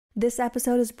This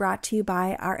episode is brought to you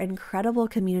by our incredible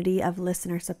community of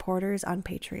listener supporters on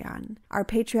Patreon. Our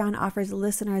Patreon offers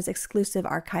listeners exclusive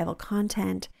archival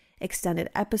content,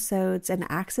 extended episodes, and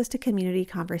access to community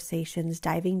conversations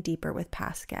diving deeper with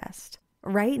past guests.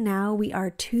 Right now, we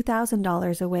are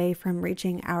 $2,000 away from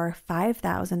reaching our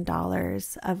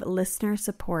 $5,000 of listener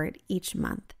support each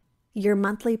month. Your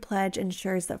monthly pledge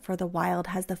ensures that For the Wild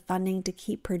has the funding to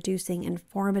keep producing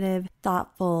informative,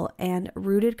 thoughtful, and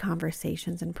rooted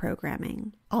conversations and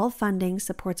programming. All funding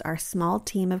supports our small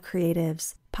team of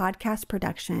creatives, podcast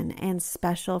production, and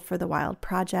special For the Wild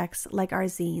projects like our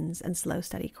zines and slow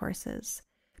study courses.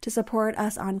 To support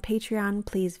us on Patreon,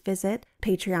 please visit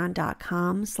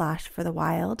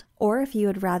patreon.com/forthewild. Or if you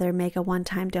would rather make a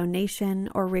one-time donation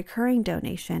or recurring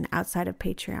donation outside of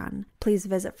Patreon, please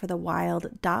visit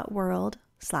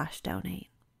forthewild.world/donate.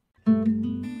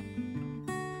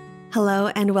 Hello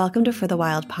and welcome to For the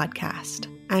Wild podcast.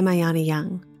 I'm Ayana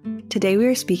Young. Today we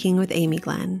are speaking with Amy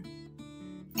Glenn.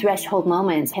 Threshold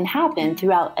moments can happen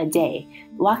throughout a day.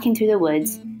 Walking through the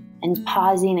woods and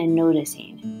pausing and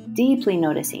noticing. Deeply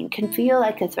noticing can feel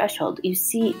like a threshold. You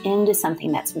see into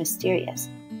something that's mysterious.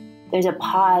 There's a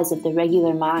pause of the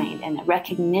regular mind and a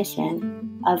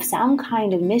recognition of some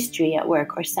kind of mystery at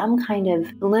work or some kind of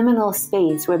liminal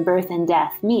space where birth and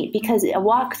death meet, because a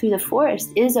walk through the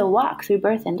forest is a walk through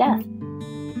birth and death.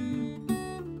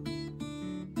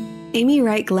 Amy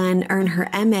Wright Glenn earned her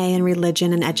MA in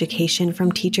Religion and Education from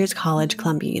Teachers College,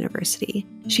 Columbia University.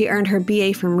 She earned her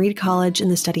BA from Reed College in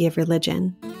the study of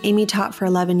religion. Amy taught for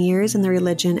 11 years in the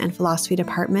Religion and Philosophy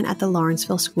Department at the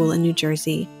Lawrenceville School in New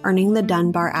Jersey, earning the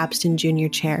Dunbar Abston Jr.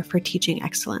 Chair for Teaching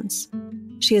Excellence.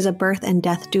 She is a birth and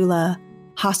death doula,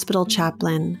 hospital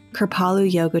chaplain, Kripalu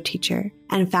yoga teacher,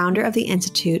 and founder of the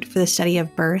Institute for the Study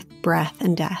of Birth, Breath,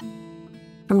 and Death.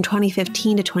 From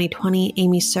 2015 to 2020,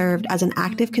 Amy served as an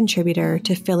active contributor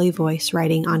to Philly Voice,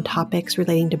 writing on topics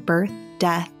relating to birth,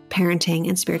 death, parenting,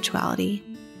 and spirituality.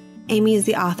 Amy is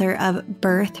the author of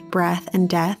Birth, Breath, and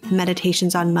Death,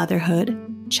 Meditations on Motherhood,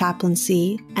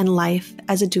 Chaplaincy, and Life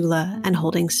as a Doula and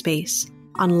Holding Space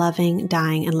on Loving,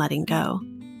 Dying, and Letting Go.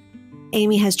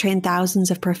 Amy has trained thousands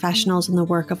of professionals in the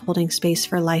work of holding space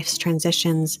for life's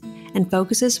transitions and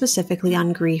focuses specifically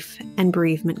on grief and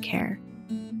bereavement care.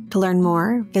 To learn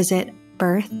more, visit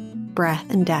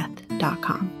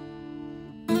birthbreathanddeath.com.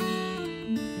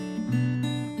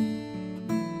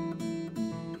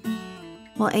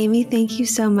 Well, Amy, thank you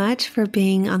so much for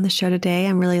being on the show today.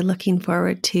 I'm really looking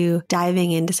forward to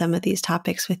diving into some of these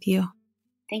topics with you.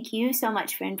 Thank you so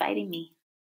much for inviting me.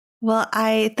 Well,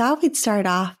 I thought we'd start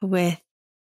off with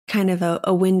kind of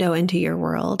a window into your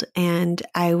world. And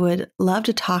I would love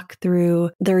to talk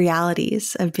through the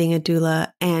realities of being a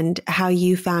doula and how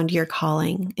you found your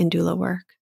calling in doula work.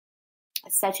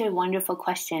 It's such a wonderful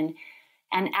question.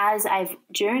 And as I've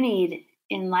journeyed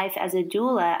in life as a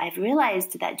doula, I've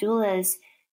realized that doulas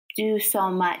do so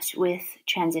much with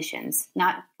transitions,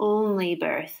 not only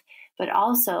birth, but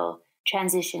also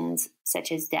transitions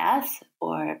such as death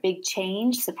or big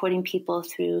change, supporting people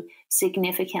through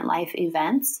significant life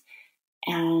events.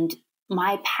 And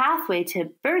my pathway to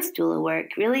birth doula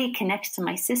work really connects to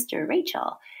my sister,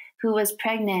 Rachel, who was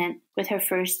pregnant with her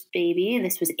first baby.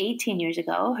 This was 18 years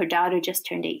ago. Her daughter just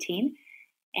turned 18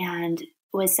 and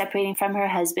was separating from her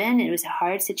husband. It was a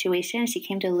hard situation. She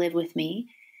came to live with me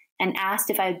and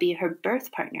asked if I would be her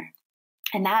birth partner.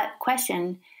 And that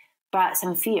question brought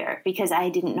some fear because I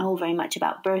didn't know very much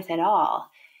about birth at all.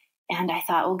 And I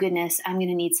thought, oh goodness, I'm going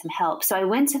to need some help. So I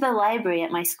went to the library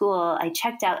at my school. I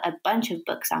checked out a bunch of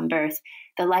books on birth.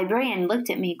 The librarian looked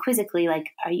at me quizzically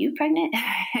like, are you pregnant?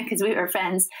 Because we were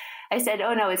friends. I said,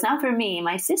 oh no, it's not for me,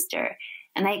 my sister.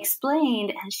 And I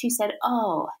explained, and she said,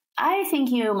 oh, I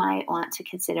think you might want to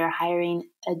consider hiring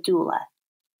a doula.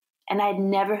 And I'd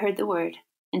never heard the word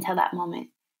until that moment.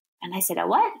 And I said, a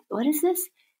what? What is this?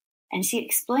 And she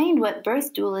explained what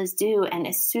birth doulas do. And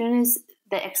as soon as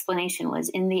the explanation was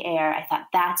in the air, I thought,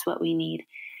 that's what we need.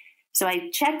 So I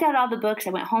checked out all the books. I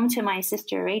went home to my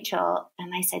sister, Rachel,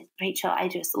 and I said, Rachel, I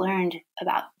just learned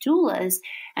about doulas,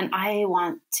 and I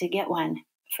want to get one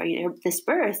for this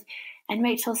birth. And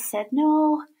Rachel said,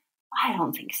 no, I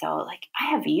don't think so. Like, I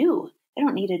have you. I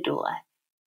don't need a doula.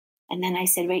 And then I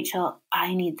said, Rachel,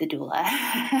 I need the doula.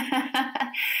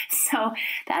 So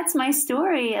that's my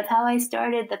story of how I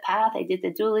started the path. I did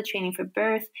the doula training for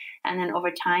birth, and then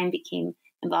over time became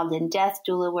involved in death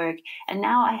doula work. And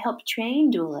now I help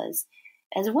train doulas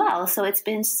as well. So it's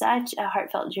been such a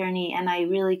heartfelt journey. And I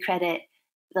really credit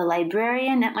the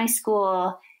librarian at my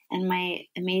school and my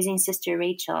amazing sister,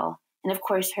 Rachel. And of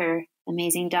course, her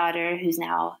amazing daughter, who's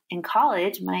now in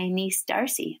college, my niece,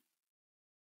 Darcy.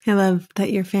 I love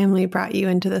that your family brought you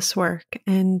into this work.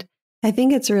 And I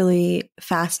think it's really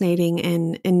fascinating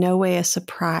and in no way a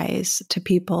surprise to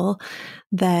people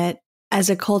that as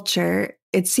a culture,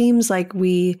 it seems like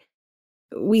we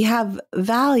have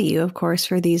value, of course,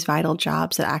 for these vital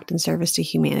jobs that act in service to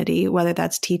humanity, whether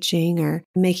that's teaching or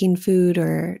making food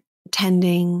or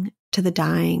tending to the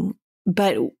dying.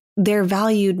 But they're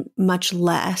valued much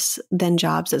less than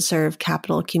jobs that serve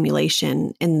capital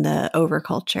accumulation in the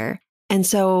overculture. And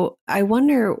so I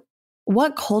wonder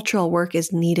what cultural work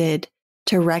is needed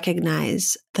to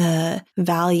recognize the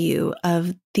value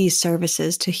of these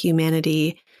services to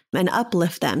humanity and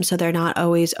uplift them so they're not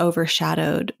always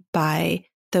overshadowed by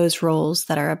those roles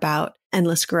that are about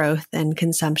endless growth and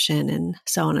consumption and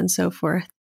so on and so forth.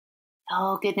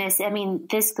 Oh, goodness. I mean,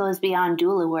 this goes beyond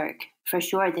doula work. For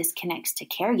sure, this connects to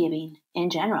caregiving in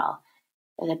general.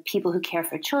 The people who care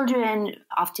for children,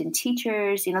 often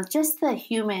teachers, just the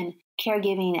human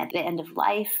caregiving at the end of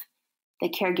life, the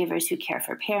caregivers who care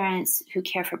for parents, who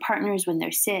care for partners when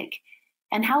they're sick,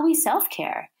 and how we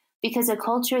self-care. Because a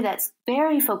culture that's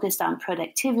very focused on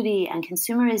productivity and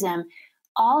consumerism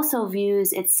also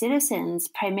views its citizens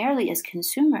primarily as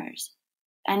consumers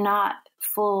and not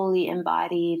fully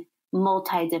embodied,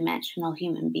 multidimensional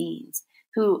human beings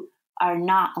who are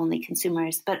not only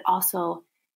consumers, but also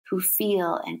who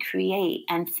feel and create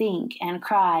and think and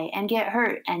cry and get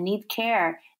hurt and need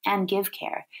care and give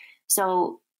care.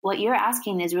 So what you're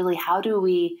asking is really, how do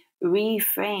we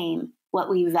reframe what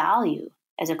we value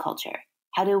as a culture?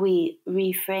 How do we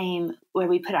reframe where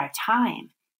we put our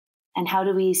time? And how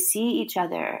do we see each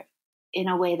other in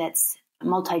a way that's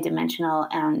multidimensional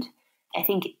and, I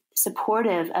think,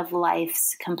 supportive of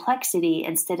life's complexity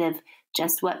instead of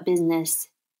just what business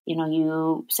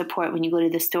you support when you go to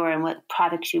the store and what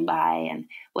products you buy and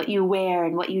what you wear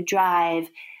and what you drive.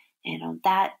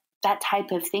 That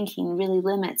type of thinking really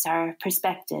limits our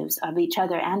perspectives of each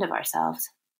other and of ourselves.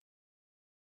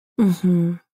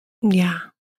 Mm-hmm. Yeah.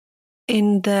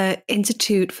 In the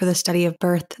Institute for the Study of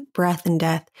Birth, Breath, and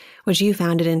Death, which you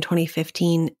founded in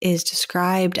 2015, is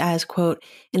described as, quote,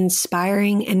 an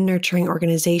inspiring and nurturing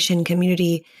organization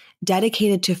community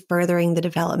dedicated to furthering the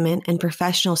development and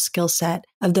professional skill set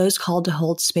of those called to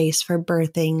hold space for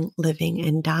birthing, living,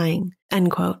 and dying,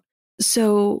 end quote.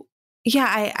 So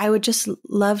yeah, I would just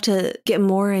love to get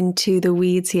more into the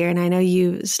weeds here. And I know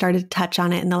you started to touch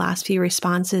on it in the last few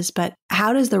responses, but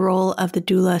how does the role of the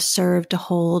doula serve to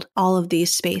hold all of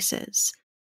these spaces?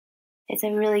 It's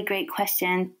a really great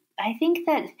question. I think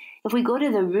that if we go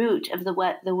to the root of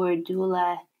what the word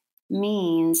doula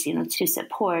means, to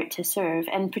support, to serve,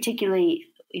 and particularly,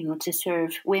 to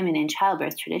serve women in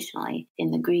childbirth traditionally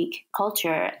in the Greek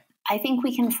culture, I think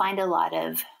we can find a lot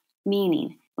of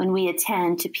meaning when we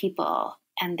attend to people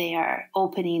and they are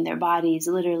opening their bodies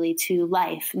literally to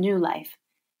life, new life,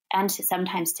 and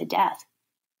sometimes to death.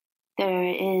 There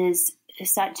is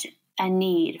such a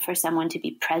need for someone to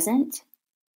be present,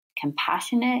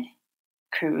 compassionate,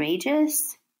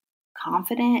 courageous,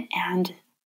 confident, and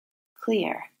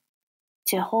clear.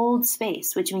 To hold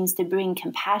space, which means to bring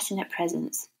compassionate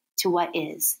presence to what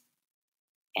is.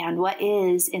 And what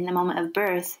is in the moment of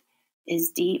birth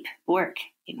is deep work.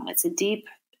 It's a deep,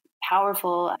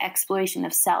 powerful exploration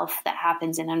of self that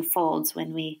happens and unfolds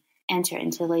when we enter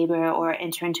into labor or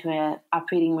enter into an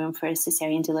operating room for a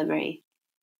cesarean delivery.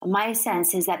 My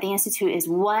sense is that the Institute is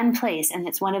one place, and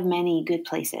it's one of many good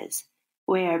places,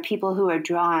 where people who are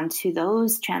drawn to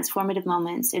those transformative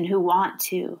moments and who want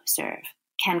to serve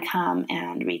can come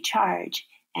and recharge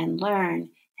and learn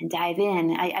and dive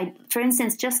in. I, for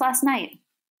instance, just last night,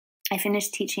 I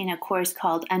finished teaching a course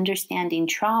called Understanding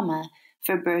Trauma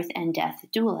for Birth and Death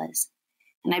Doulas.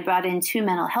 And I brought in 2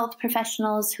 mental health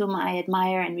professionals whom I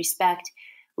admire and respect.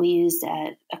 We used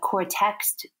a core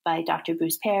text by Dr.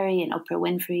 Bruce Perry and Oprah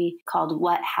Winfrey called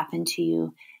What Happened to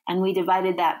You? And we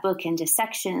divided that book into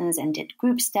sections and did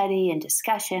group study and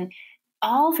discussion,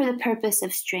 all for the purpose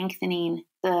of strengthening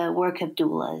the work of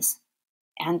doulas.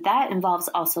 And that involves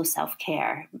also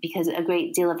self-care, because a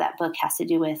great deal of that book has to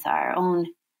do with our own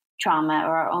trauma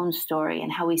or our own story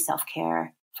and how we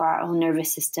self-care for our own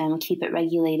nervous system, keep it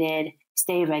regulated,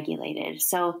 stay regulated.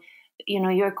 So,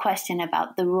 your question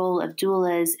about the role of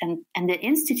doulas and the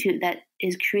institute that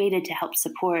is created to help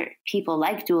support people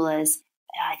like doulas,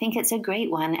 I think it's a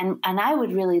great one. And I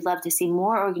would really love to see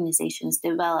more organizations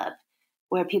develop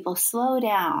where people slow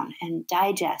down and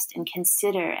digest and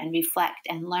consider and reflect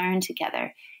and learn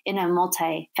together in a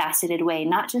multifaceted way,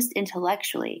 not just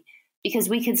intellectually, because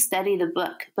we could study the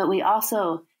book, but we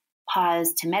also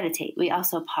pause to meditate. We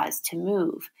also pause to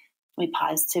move. We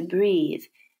pause to breathe.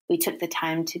 We took the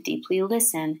time to deeply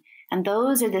listen. And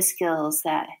those are the skills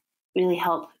that really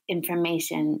help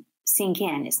information sink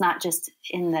in. It's not just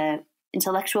in the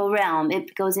intellectual realm,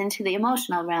 it goes into the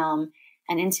emotional realm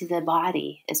and into the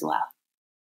body as well.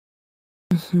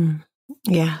 Mm-hmm.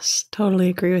 Yes, totally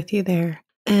agree with you there.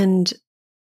 And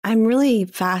I'm really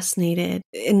fascinated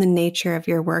in the nature of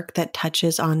your work that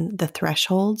touches on the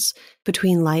thresholds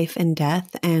between life and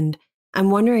death. And I'm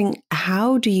wondering,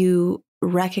 how do you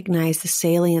recognize the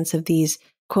salience of these,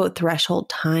 quote, threshold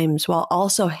times while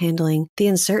also handling the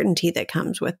uncertainty that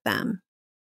comes with them?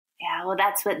 Yeah, well,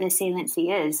 that's what the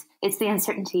saliency is. It's the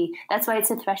uncertainty. That's why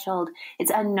it's a threshold. It's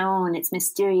unknown. It's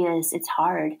mysterious. It's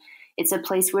hard. It's a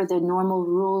place where the normal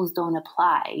rules don't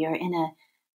apply. You're in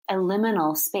a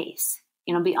liminal space,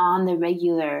 beyond the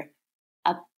regular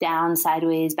up, down,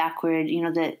 sideways, backward,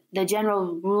 the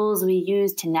general rules we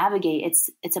use to navigate.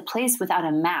 It's a place without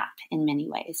a map in many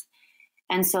ways.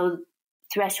 And so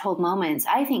threshold moments,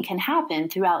 I think, can happen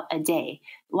throughout a day.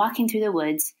 Walking through the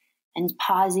woods and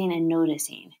pausing and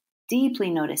noticing, deeply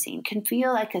noticing, can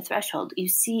feel like a threshold. You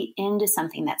see into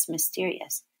something that's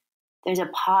mysterious. There's a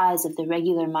pause of the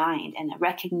regular mind and a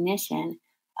recognition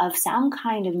of some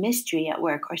kind of mystery at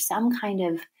work, or some kind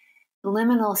of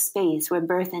liminal space where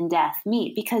birth and death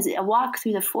meet, because a walk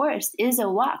through the forest is a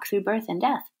walk through birth and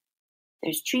death.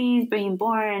 There's trees being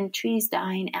born, trees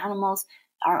dying, animals,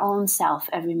 our own self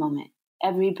every moment,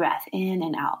 every breath in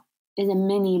and out is a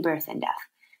mini birth and death.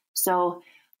 So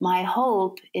my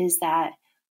hope is that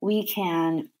we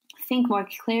can think more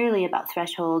clearly about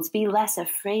thresholds, be less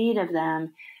afraid of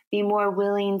them, be more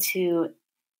willing to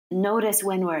notice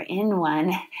when we're in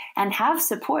one, and have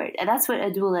support. And that's what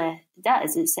a doula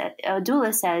does. A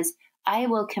doula says, I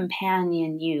will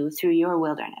companion you through your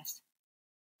wilderness.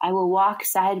 I will walk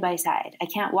side by side. I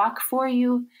can't walk for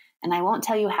you, and I won't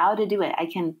tell you how to do it. I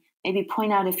can maybe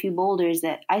point out a few boulders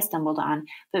that I stumbled on,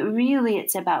 but really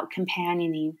it's about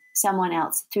companioning someone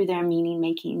else through their meaning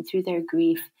making, through their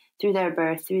grief, through their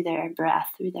birth, through their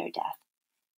breath, through their death.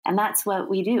 And that's what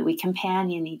we do. We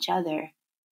companion each other.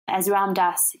 As Ram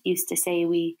Dass used to say,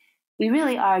 we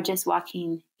really are just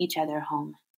walking each other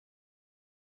home.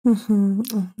 Mm-hmm.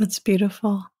 Oh, that's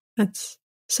beautiful. That's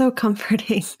so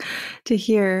comforting to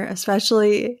hear,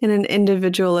 especially in an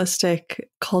individualistic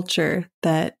culture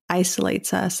that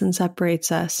isolates us and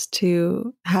separates us,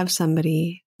 to have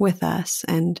somebody with us.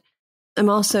 And I'm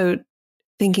also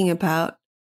thinking about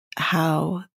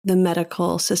how the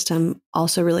medical system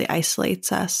also really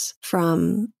isolates us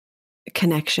from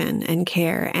connection and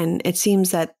care. And it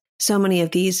seems that so many of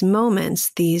these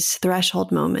moments, these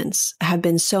threshold moments, have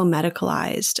been so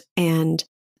medicalized. And,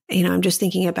 I'm just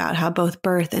thinking about how both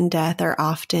birth and death are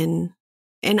often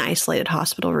in isolated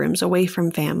hospital rooms, away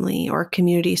from family or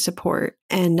community support.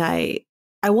 And I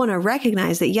want to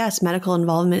recognize that, yes, medical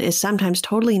involvement is sometimes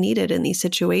totally needed in these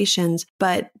situations,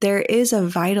 but there is a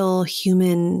vital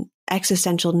human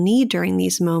existential need during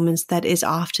these moments that is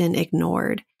often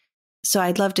ignored. So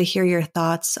I'd love to hear your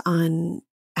thoughts on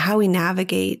how we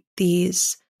navigate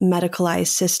these medicalized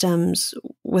systems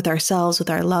with ourselves, with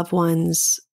our loved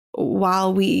ones,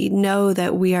 while we know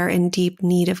that we are in deep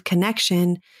need of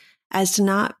connection, as to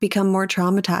not become more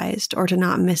traumatized or to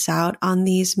not miss out on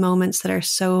these moments that are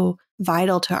so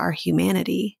vital to our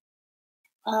humanity.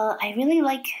 Well, I really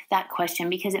like that question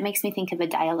because it makes me think of a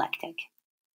dialectic.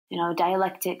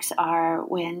 Dialectics are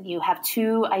when you have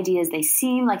two ideas, they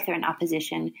seem like they're in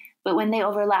opposition, but when they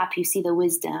overlap, you see the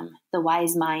wisdom, the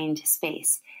wise mind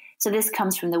space. So this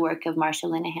comes from the work of Marsha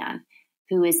Linehan,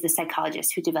 who is the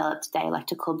psychologist who developed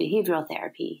dialectical behavioral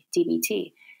therapy,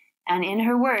 DBT. And in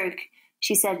her work,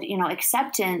 she said,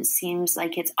 acceptance seems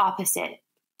like it's opposite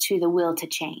to the will to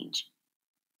change.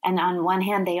 And on one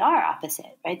hand, they are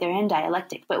opposite, right? They're in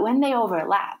dialectic. But when they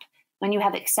overlap, when you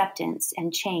have acceptance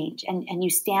and change, and you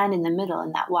stand in the middle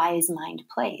in that wise mind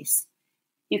place,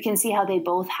 you can see how they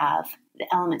both have the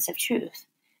elements of truth.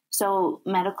 So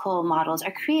medical models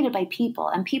are created by people,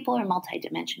 and people are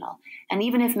multidimensional. And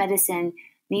even if medicine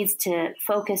needs to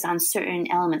focus on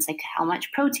certain elements, like how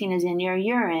much protein is in your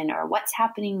urine, or what's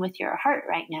happening with your heart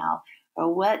right now,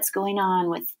 or what's going on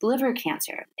with liver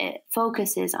cancer, it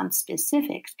focuses on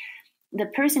specifics. The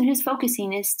person who's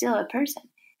focusing is still a person,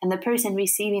 and the person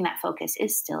receiving that focus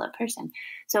is still a person.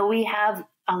 So we have,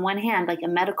 on one hand, like a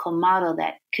medical model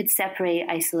that could separate,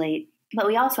 isolate, but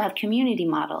we also have community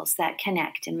models that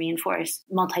connect and reinforce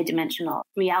multidimensional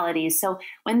realities. So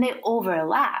when they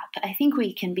overlap, I think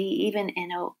we can be even in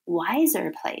a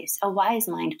wiser place, a wise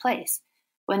mind place,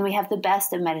 when we have the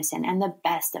best of medicine and the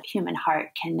best of human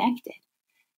heart connected.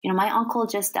 My uncle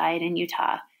just died in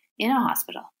Utah in a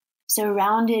hospital,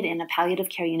 surrounded in a palliative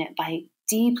care unit by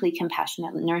deeply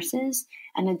compassionate nurses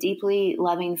and a deeply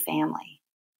loving family.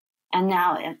 And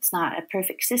now it's not a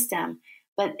perfect system,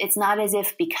 but it's not as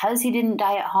if because he didn't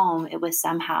die at home, it was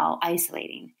somehow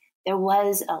isolating. There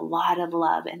was a lot of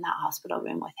love in that hospital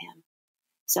room with him.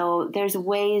 So there's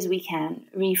ways we can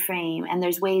reframe, and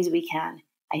there's ways we can,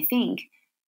 I think,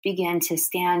 begin to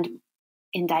stand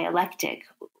in dialectic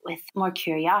with more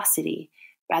curiosity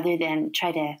rather than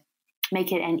try to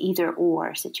make it an either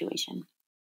or situation.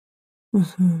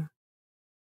 Mm-hmm.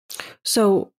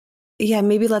 So, yeah,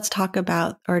 maybe let's talk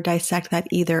about or dissect that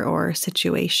either or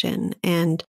situation.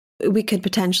 And we could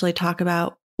potentially talk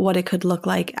about what it could look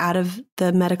like out of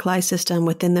the medicalized system,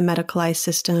 within the medicalized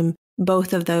system,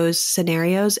 both of those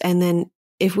scenarios. And then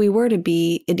if we were to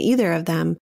be in either of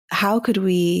them, how could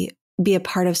we be a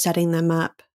part of setting them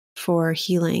up for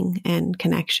healing and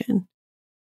connection?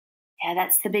 Yeah,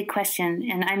 that's the big question.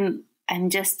 And I'm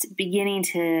just beginning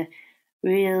to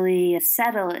really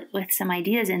settle it with some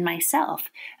ideas in myself.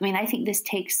 I mean, I think this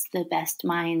takes the best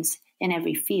minds in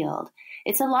every field.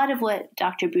 It's a lot of what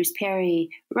Dr. Bruce Perry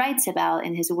writes about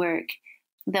in his work,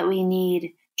 that we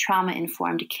need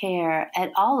trauma-informed care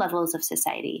at all levels of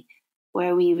society,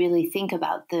 where we really think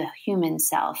about the human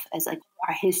self as like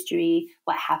our history,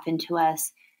 what happened to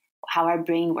us, how our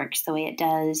brain works the way it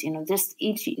does, just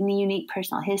each unique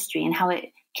personal history and how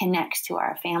it connects to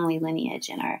our family lineage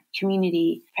and our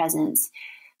community presence.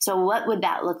 So what would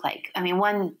that look like? I mean,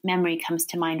 one memory comes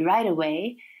to mind right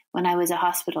away when I was a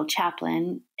hospital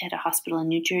chaplain at a hospital in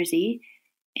New Jersey,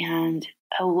 and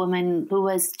a woman who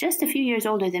was just a few years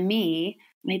older than me,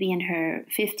 maybe in her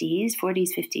 40s,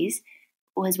 50s,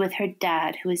 was with her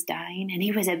dad who was dying. And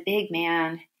he was a big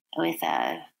man with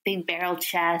a big barrel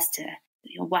chest,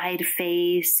 a wide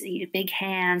face, big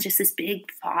hands, just this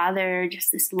big father,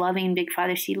 just this loving big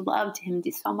father. She loved him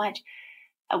so much.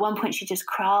 At one point, she just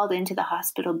crawled into the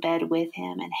hospital bed with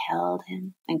him and held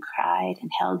him and cried and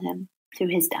held him through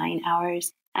his dying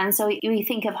hours. And so we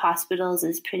think of hospitals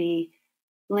as pretty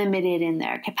limited in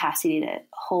their capacity to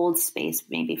hold space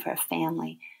maybe for a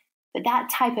family. But that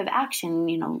type of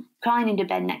action, crawling into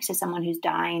bed next to someone who's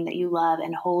dying that you love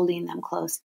and holding them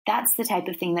close, that's the type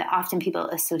of thing that often people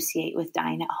associate with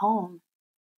dying at home.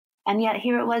 And yet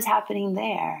here it was happening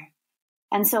there.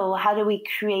 And so how do we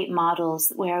create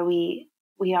models where we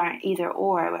aren't either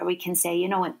or, where we can say,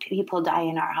 when people die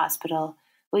in our hospital,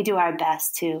 we do our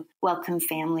best to welcome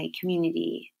family,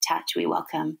 community, touch. We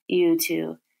welcome you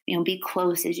to, be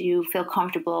close as you feel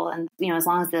comfortable. And, as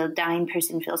long as the dying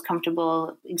person feels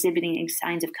comfortable exhibiting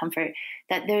signs of comfort,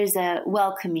 that there's a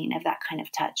welcoming of that kind of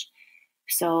touch.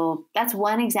 So that's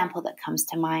one example that comes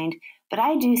to mind. But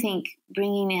I do think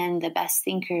bringing in the best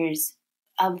thinkers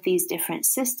of these different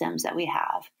systems that we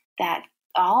have that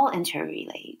all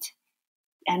interrelate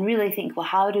and really think, well,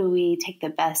 how do we take the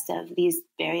best of these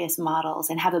various models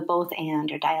and have a both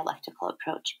and or dialectical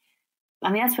approach?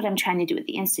 I mean, that's what I'm trying to do at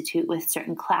the Institute with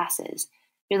certain classes,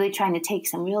 really trying to take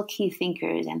some real key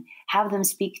thinkers and have them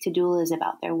speak to doulas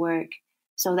about their work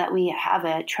so that we have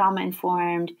a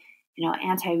trauma-informed,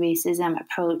 anti-racism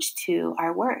approach to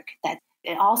our work that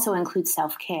it also includes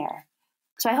self-care.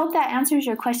 So I hope that answers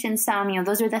your question some.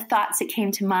 Those are the thoughts that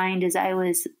came to mind as I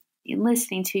was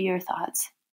listening to your thoughts.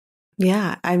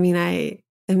 Yeah, I mean, I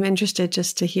am interested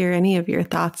just to hear any of your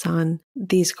thoughts on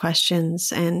these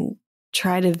questions and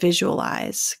try to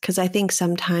visualize, because I think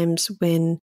sometimes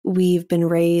when we've been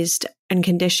raised and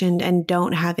conditioned and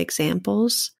don't have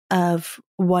examples of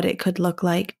what it could look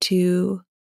like to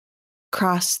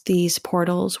cross these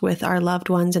portals with our loved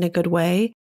ones in a good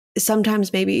way,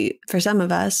 sometimes maybe for some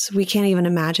of us, we can't even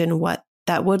imagine what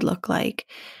that would look like.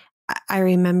 I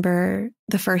remember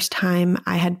the first time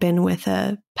I had been with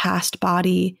a past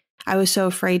body, I was so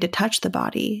afraid to touch the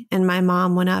body. And my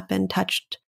mom went up and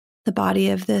touched the body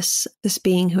of this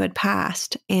being who had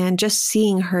passed. And just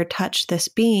seeing her touch this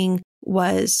being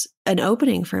was an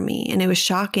opening for me. And it was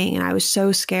shocking. And I was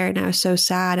so scared and I was so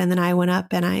sad. And then I went up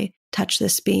and I touched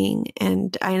this being.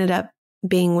 And I ended up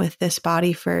being with this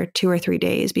body for 2 or 3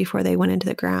 days before they went into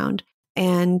the ground.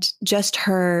 And just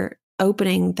her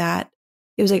opening that,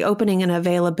 it was like opening an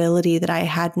availability that I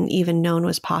hadn't even known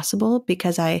was possible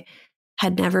because I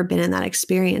had never been in that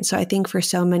experience. So I think for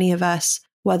so many of us,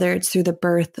 whether it's through the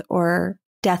birth or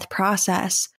death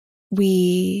process,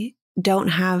 we don't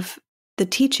have the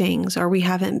teachings, or we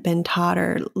haven't been taught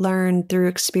or learned through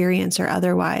experience or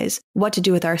otherwise what to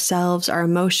do with ourselves, our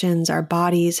emotions, our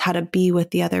bodies, how to be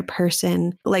with the other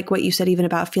person. Like what you said, even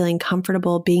about feeling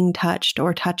comfortable being touched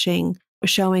or touching,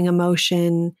 showing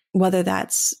emotion, whether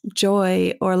that's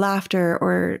joy or laughter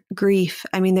or grief.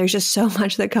 I mean, there's just so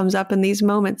much that comes up in these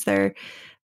moments.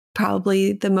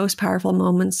 probably the most powerful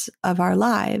moments of our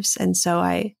lives. And so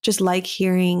I just like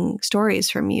hearing stories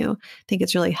from you. I think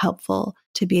it's really helpful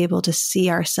to be able to see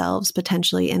ourselves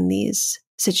potentially in these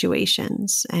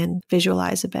situations and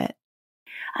visualize a bit.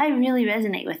 I really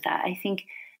resonate with that. I think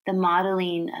the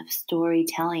modeling of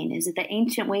storytelling is the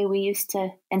ancient way we used to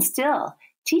and still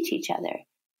teach each other.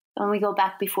 When we go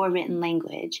back before written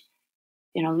language,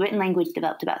 written language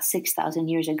developed about 6,000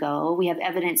 years ago. We have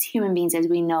evidence human beings as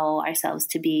we know ourselves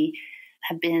to be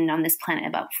have been on this planet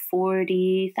about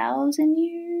 40,000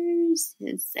 years,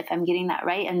 if I'm getting that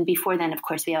right. And before then, of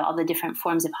course, we have all the different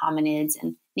forms of hominids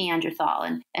and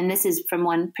Neanderthal. And this is from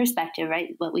one perspective,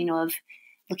 right? What we know of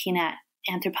looking at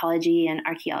anthropology and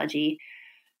archaeology.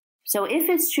 So if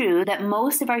it's true that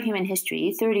most of our human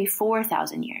history,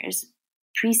 34,000 years,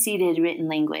 preceded written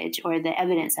language or the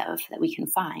evidence of that we can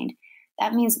find,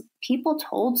 that means people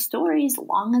told stories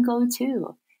long ago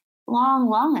too,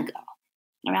 long ago,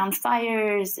 around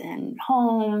fires and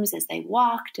homes, as they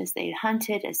walked, as they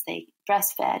hunted, as they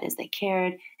breastfed, as they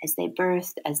cared, as they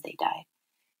birthed, as they died.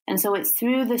 And so it's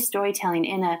through the storytelling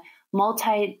in a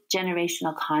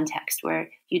multi-generational context where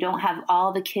you don't have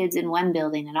all the kids in one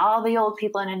building and all the old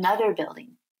people in another building.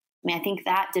 I mean, I think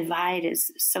that divide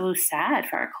is so sad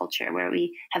for our culture, where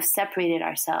we have separated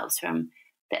ourselves from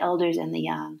the elders and the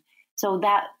young. So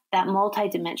that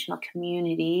multi-dimensional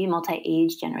community,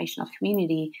 multi-age generational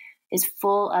community is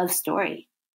full of story.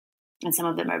 And some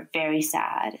of them are very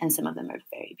sad and some of them are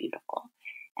very beautiful.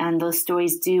 And those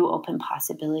stories do open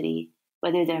possibility,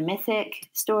 whether they're mythic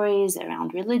stories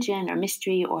around religion or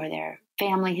mystery, or they're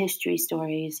family history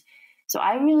stories. So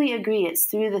I really agree. It's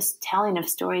through this telling of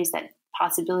stories that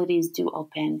possibilities do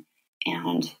open.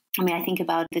 And I mean, I think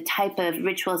about the type of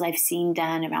rituals I've seen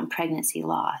done around pregnancy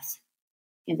loss.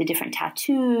 The different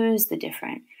tattoos, the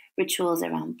different rituals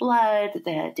around blood,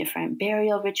 the different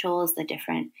burial rituals, the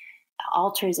different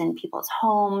altars in people's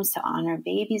homes to honor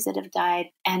babies that have died.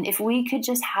 And if we could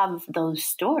just have those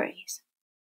stories,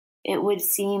 it would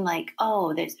seem like,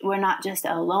 we're not just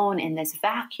alone in this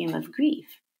vacuum of grief.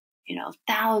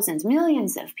 Thousands,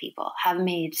 millions of people have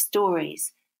made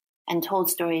stories and told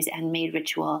stories and made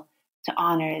ritual to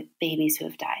honor babies who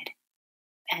have died.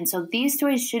 And so these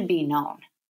stories should be known,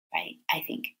 right? I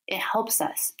think it helps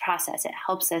us process. It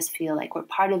helps us feel like we're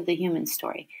part of the human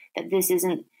story, that this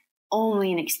isn't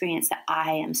only an experience that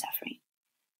I am suffering.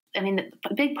 I mean,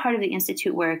 a big part of the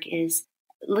Institute work is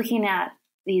looking at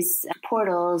these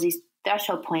portals, these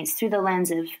threshold points through the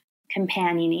lens of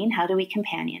companioning. How do we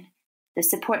companion? The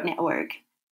support network.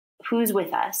 Who's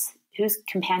with us? Who's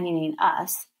companioning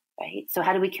us, right? So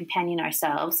how do we companion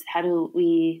ourselves? How do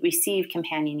we receive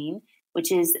companioning,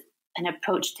 which is an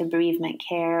approach to bereavement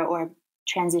care or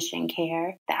transition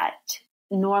care that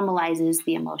normalizes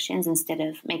the emotions instead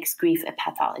of makes grief a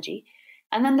pathology.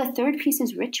 And then the third piece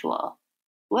is ritual.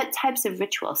 What types of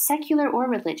ritual, secular or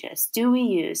religious, do we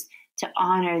use to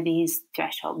honor these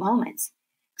threshold moments?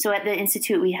 So at the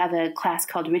Institute, we have a class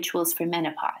called Rituals for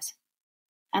Menopause.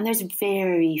 And there's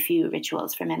very few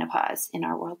rituals for menopause in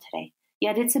our world today.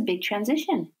 Yet it's a big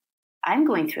transition. I'm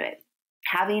going through it.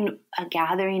 Having a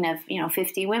gathering of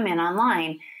 50 women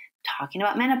online, talking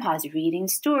about menopause, reading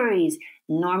stories,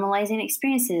 normalizing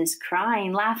experiences,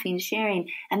 crying, laughing, sharing,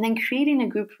 and then creating a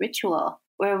group ritual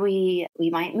where we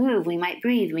might move, we might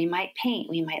breathe, we might paint,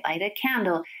 we might light a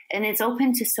candle. And it's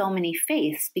open to so many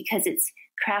faiths because it's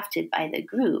crafted by the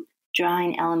group,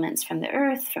 drawing elements from the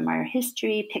earth, from our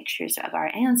history, pictures of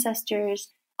our ancestors,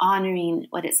 honoring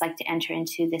what it's like to enter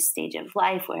into this stage of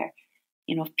life where,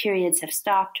 periods have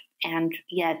stopped, and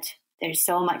yet there's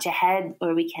so much ahead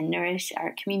where we can nourish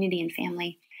our community and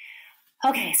family.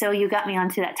 Okay, so you got me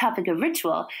onto that topic of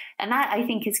ritual, and that I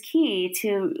think is key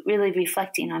to really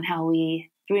reflecting on how we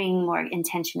bring more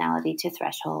intentionality to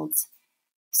thresholds.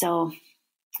 So,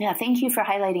 yeah, thank you for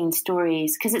highlighting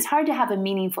stories, because it's hard to have a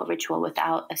meaningful ritual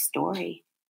without a story,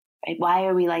 right? Why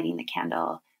are we lighting the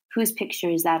candle? Whose picture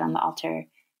is that on the altar?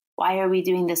 Why are we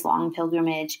doing this long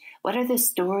pilgrimage? What are the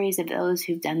stories of those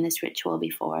who've done this ritual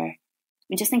before? I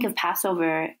mean, just think of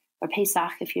Passover or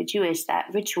Pesach if you're Jewish, that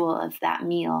ritual of that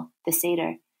meal, the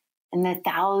Seder, and the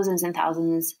thousands and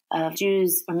thousands of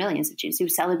Jews, or millions of Jews, who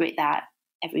celebrate that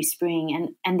every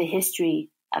spring, and the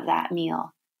history of that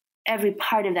meal. Every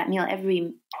part of that meal,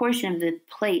 every portion of the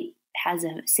plate has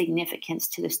a significance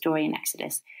to the story in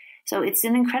Exodus. So it's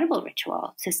an incredible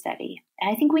ritual to study. And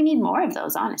I think we need more of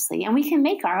those, honestly. And we can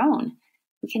make our own.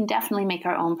 We can definitely make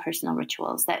our own personal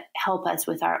rituals that help us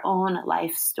with our own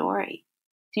life story.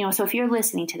 So if you're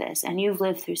listening to this and you've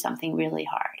lived through something really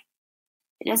hard,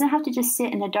 it doesn't have to just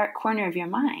sit in a dark corner of your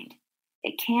mind.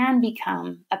 It can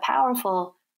become a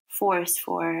powerful force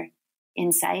for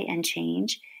insight and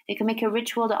change. It can make a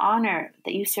ritual to honor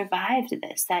that you survived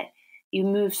this, that you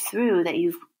moved through, that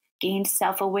you've gained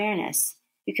self-awareness.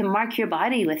 You can mark your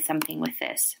body with something with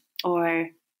this, or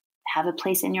have a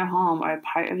place in your home or a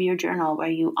part of your journal where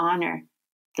you honor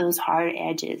those hard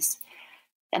edges.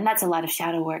 And that's a lot of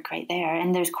shadow work right there.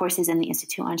 And there's courses in the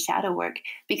Institute on shadow work,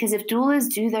 because if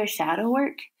doulas do their shadow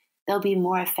work, they'll be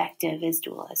more effective as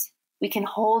doulas. We can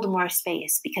hold more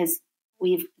space because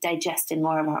we've digested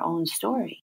more of our own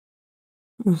story.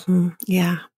 Mm-hmm.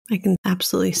 Yeah, I can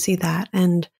absolutely see that.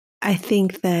 And I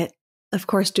think that, of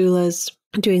course, doulas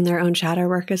doing their own shadow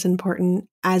work is important,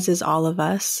 as is all of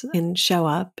us, and show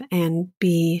up and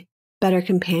be better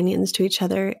companions to each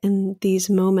other in these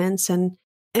moments. And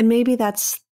maybe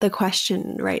that's the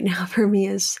question right now for me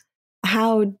is,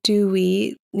 how do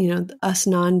we, us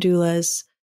non-doulas,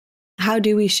 how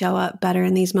do we show up better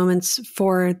in these moments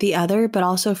for the other, but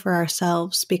also for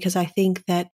ourselves? Because I think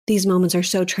that these moments are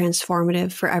so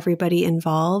transformative for everybody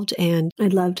involved. And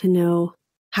I'd love to know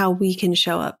how we can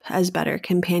show up as better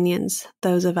companions,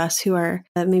 those of us who are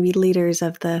maybe leaders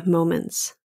of the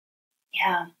moments.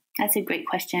 Yeah, that's a great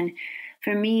question.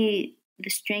 For me, the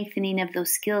strengthening of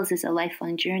those skills is a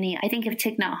lifelong journey. I think of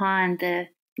Thich Nhat Hanh, the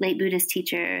late Buddhist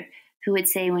teacher, who would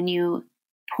say, when you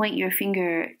point your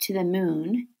finger to the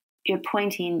moon, you're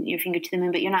pointing your finger to the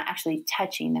moon, but you're not actually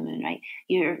touching the moon, right?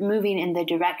 You're moving in the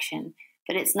direction,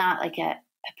 but it's not like a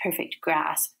perfect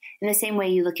grasp. In the same way,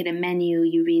 you look at a menu,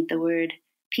 you read the word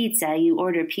pizza, you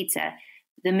order pizza.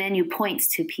 The menu points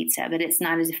to pizza, but it's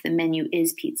not as if the menu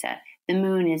is pizza. The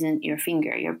moon isn't your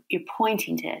finger. You're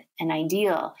pointing to an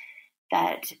ideal,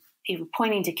 that you're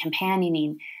pointing to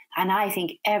companioning. And I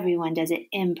think everyone does it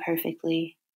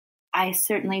imperfectly. I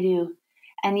certainly do.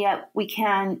 And yet we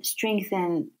can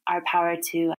strengthen our power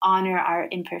to honor our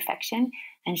imperfection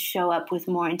and show up with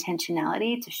more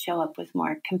intentionality, to show up with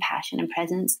more compassion and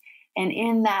presence. And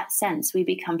in that sense, we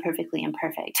become perfectly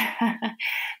imperfect.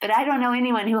 But I don't know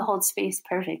anyone who holds space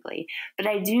perfectly. But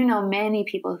I do know many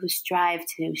people who strive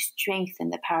to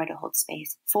strengthen the power to hold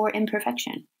space for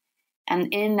imperfection.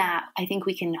 And in that, I think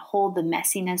we can hold the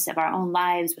messiness of our own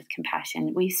lives with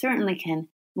compassion. We certainly can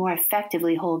more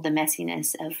effectively hold the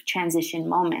messiness of transition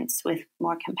moments with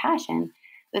more compassion.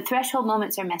 The threshold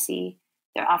moments are messy.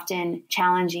 They're often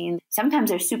challenging. Sometimes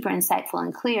they're super insightful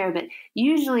and clear, but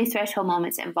usually threshold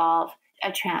moments involve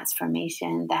a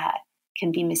transformation that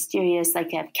can be mysterious,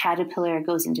 like a caterpillar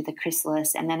goes into the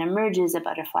chrysalis and then emerges a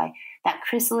butterfly. That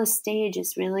chrysalis stage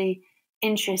is really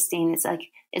interesting. It's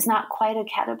like, it's not quite a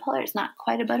caterpillar. It's not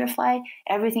quite a butterfly.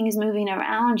 Everything is moving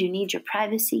around. You need your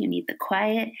privacy. You need the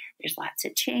quiet. There's lots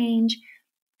of change.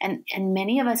 And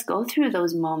many of us go through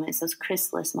those moments, those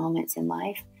chrysalis moments in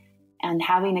life. And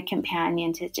having a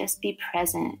companion to just be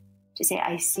present, to say,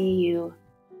 I see you.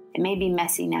 It may be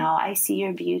messy now. I see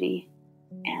your beauty.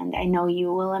 And I know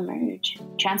you will emerge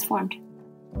transformed.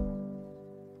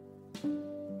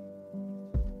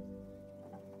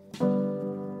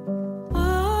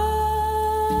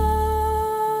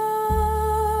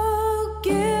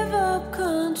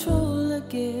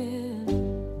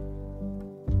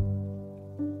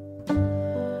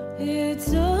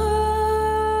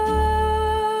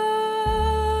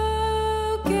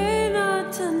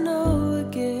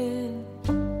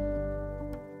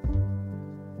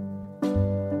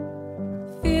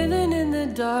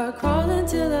 Crawling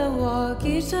till I walk,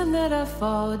 each time that I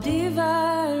fall,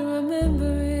 divine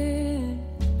remembering.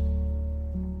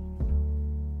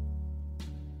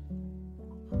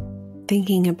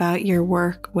 Thinking about your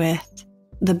work with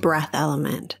the breath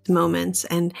element moments,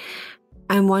 and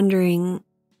I'm wondering,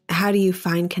 how do you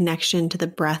find connection to the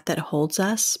breath that holds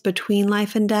us between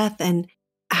life and death? And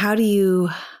how do you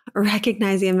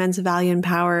recognize the immense value and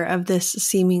power of this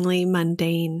seemingly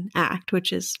mundane act,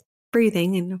 which is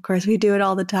breathing? And of course, we do it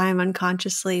all the time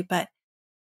unconsciously, but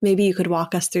maybe you could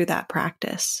walk us through that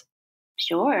practice.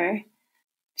 Sure.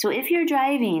 So if you're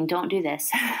driving, don't do this.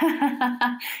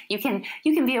 You can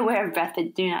be aware of breath,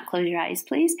 but do not close your eyes,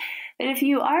 please. But if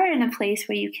you are in a place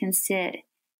where you can sit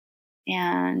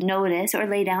and notice, or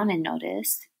lay down and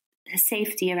notice the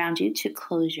safety around you, to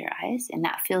close your eyes, and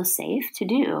that feels safe to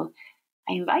do,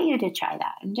 I invite you to try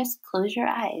that and just close your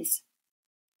eyes.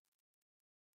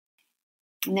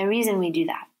 And the reason we do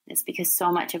that is because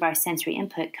so much of our sensory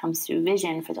input comes through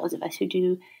vision. For those of us who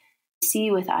do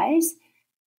see with eyes,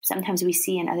 sometimes we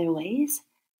see in other ways.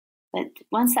 But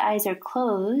once the eyes are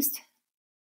closed,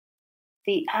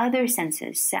 the other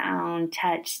senses, sound,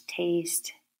 touch,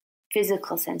 taste,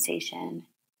 physical sensation,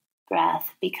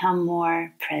 breath, become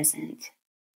more present.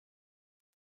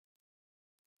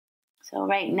 So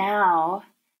right now,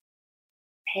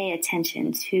 pay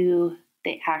attention to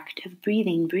the act of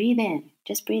breathing. Breathe in,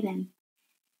 just breathe in.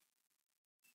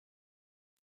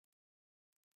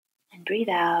 And breathe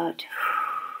out.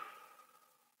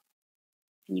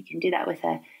 And you can do that with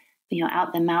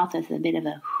out the mouth with a bit of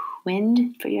a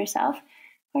wind for yourself,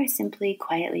 or simply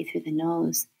quietly through the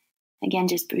nose. Again,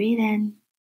 just breathe in.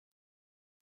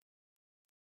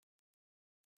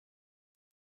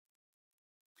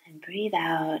 And breathe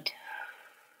out.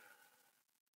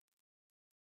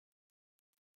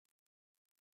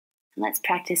 And let's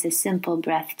practice a simple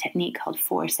breath technique called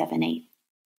 4-7-8.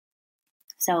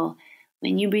 So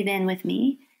when you breathe in with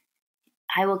me,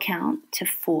 I will count to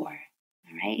 4. All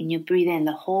right. And you breathe in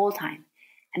the whole time.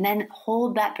 And then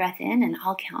hold that breath in, and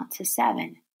I'll count to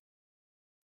 7.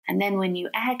 And then when you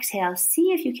exhale,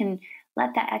 see if you can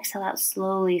let that exhale out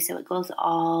slowly so it goes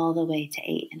all the way to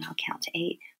 8. And I'll count to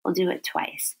 8. We'll do it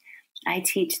twice. I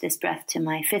teach this breath to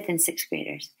my 5th and 6th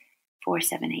graders,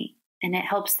 4-7-8. And it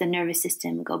helps the nervous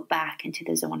system go back into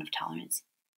the zone of tolerance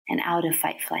and out of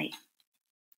fight flight.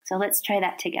 So let's try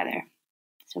that together.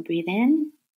 So breathe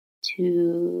in,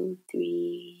 2,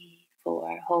 3,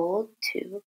 4. Hold,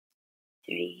 2,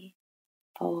 3,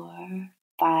 4,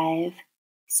 5,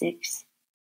 6,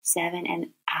 7, and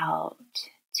out.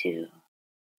 2,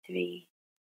 3,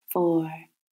 4,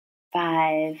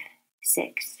 5,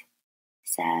 6,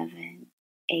 7,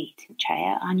 8. Try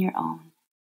it on your own.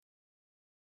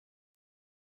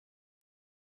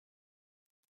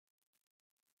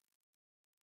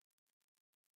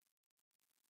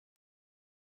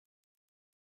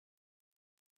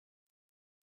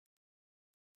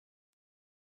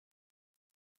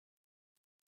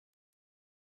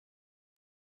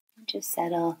 Just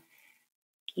settle,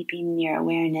 keeping your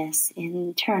awareness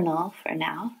internal for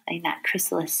now, in that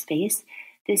chrysalis space.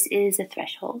 This is a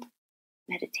threshold.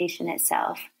 Meditation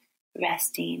itself,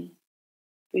 resting,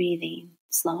 breathing,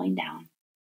 slowing down,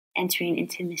 entering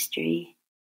into mystery.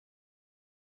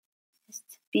 Just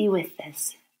be with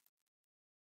this.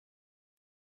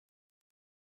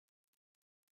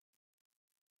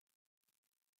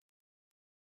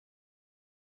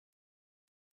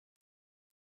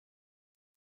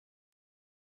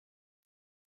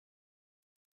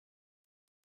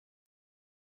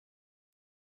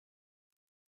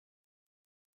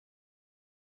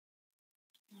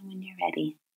 And when you're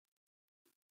ready,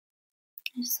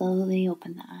 just slowly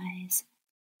open the eyes.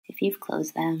 If you've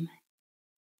closed them,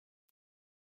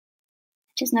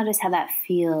 just notice how that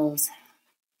feels.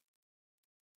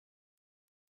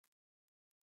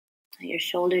 Your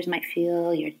shoulders might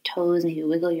feel, your toes, maybe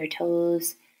wiggle your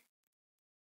toes.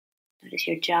 Notice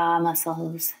your jaw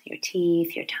muscles, your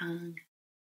teeth, your tongue.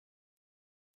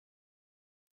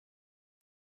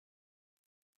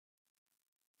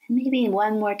 And maybe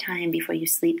one more time before you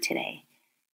sleep today,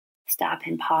 stop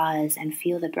and pause and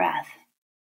feel the breath.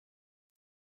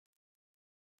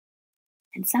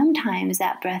 And sometimes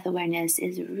that breath awareness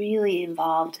is really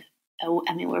involved.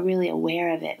 We're really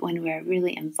aware of it when we're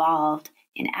really involved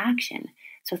in action.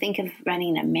 So think of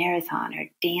running a marathon or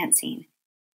dancing,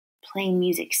 playing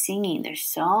music, singing. There's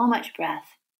so much breath,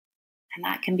 and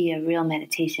that can be a real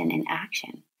meditation in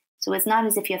action. So it's not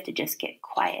as if you have to just get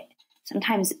quiet.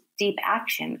 Sometimes deep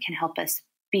action can help us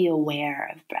be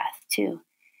aware of breath too.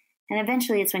 And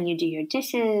eventually it's when you do your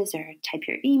dishes or type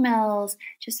your emails,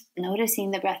 just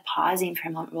noticing the breath, pausing for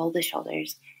a moment, roll the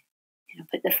shoulders,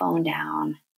 put the phone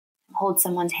down, hold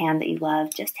someone's hand that you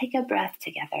love. Just take a breath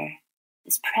together.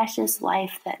 This precious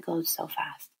life that goes so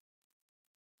fast.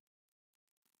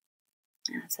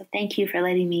 So thank you for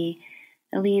letting me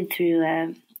lead through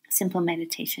a simple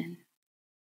meditation.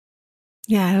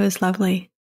 Yeah, it was lovely.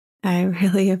 I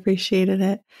really appreciated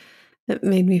it. It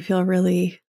made me feel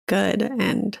really good,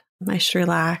 and I just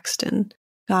relaxed and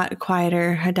got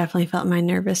quieter. I definitely felt my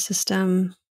nervous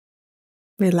system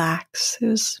relax. It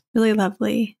was really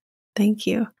lovely. Thank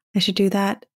you. I should do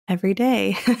that every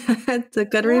day. It's a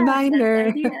good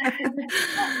reminder.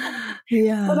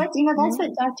 Yeah. Well, that's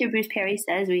what Dr. Bruce Perry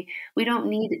says. We don't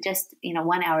need just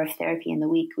 1 hour of therapy in the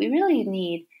week. We really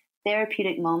need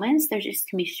therapeutic moments. They're just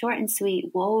can be short and sweet,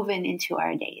 woven into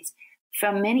our days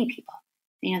from many people.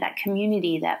 That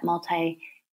community, that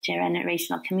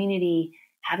multi-generational community,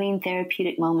 having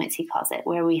therapeutic moments, he calls it,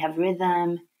 where we have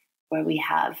rhythm, where we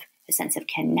have a sense of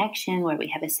connection, where we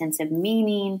have a sense of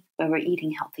meaning, where we're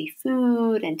eating healthy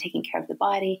food and taking care of the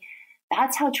body.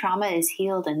 That's how trauma is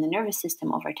healed in the nervous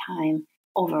system over time,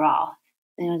 overall.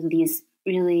 These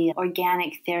really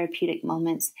organic therapeutic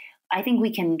moments. I think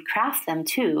we can craft them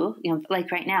too.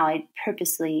 Like right now, I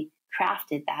purposely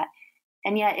crafted that.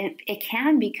 And yet it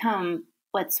can become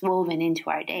what's woven into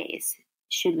our days,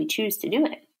 should we choose to do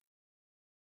it.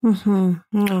 Mm-hmm.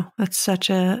 Oh, that's such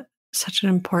a such an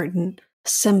important,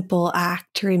 simple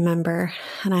act to remember.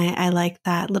 And I like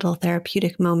that little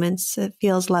therapeutic moments. It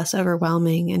feels less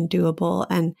overwhelming and doable.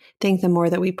 And I think the more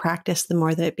that we practice, the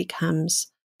more that it becomes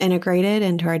integrated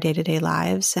into our day-to-day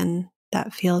lives. And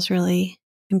that feels really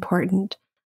important.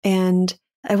 And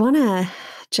I want to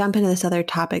jump into this other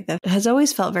topic that has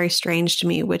always felt very strange to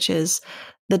me, which is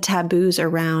the taboos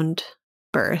around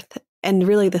birth and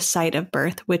really the sight of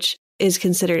birth, which is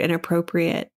considered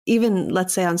inappropriate. Even,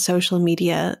 let's say, on social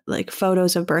media, like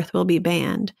photos of birth will be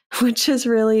banned, which is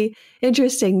really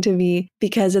interesting to me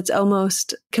because it's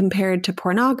almost compared to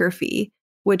pornography,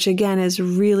 which again is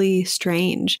really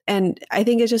strange. And I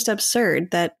think it's just absurd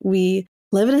that we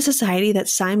live in a society that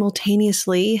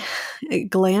simultaneously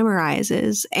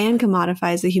glamorizes and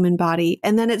commodifies the human body,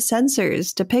 and then it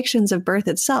censors depictions of birth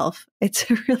itself. It's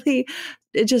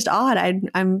just odd.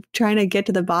 I'm trying to get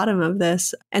to the bottom of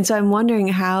this. And so I'm wondering,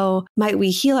 how might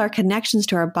we heal our connections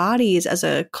to our bodies as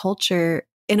a culture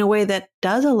in a way that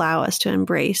does allow us to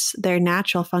embrace their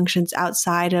natural functions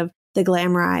outside of the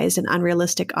glamorized and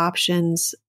unrealistic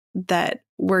options that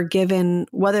we're given,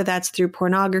 whether that's through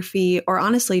pornography or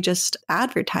honestly just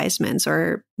advertisements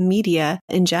or media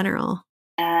in general?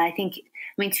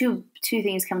 Two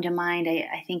things come to mind.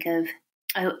 I think of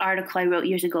an article I wrote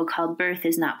years ago called "Birth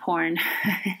is Not Porn."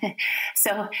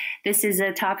 So this is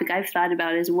a topic I've thought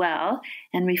about as well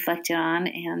and reflected on.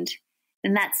 And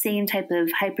that same type of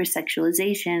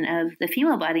hypersexualization of the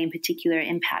female body in particular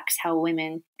impacts how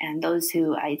women and those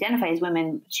who identify as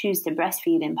women choose to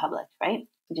breastfeed in public, right?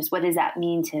 Just what does that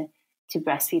mean to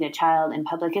breastfeed a child in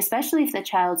public, especially if the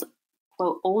child's,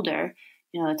 quote, older,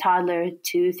 a toddler,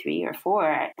 2, 3, or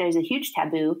 4. There's a huge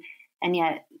taboo. And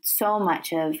yet so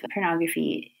much of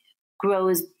pornography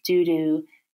grows due to,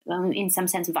 in some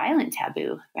sense, violent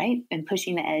taboo, right? And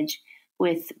pushing the edge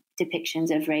with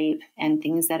depictions of rape and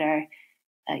things that are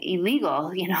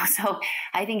illegal, So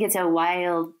I think it's a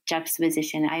wild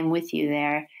juxtaposition. I'm with you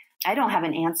there. I don't have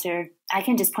an answer. I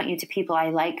can just point you to people I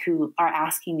like who are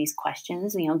asking these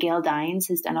questions. Gail Dines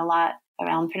has done a lot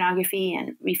around pornography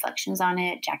and reflections on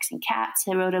it. Jackson Katz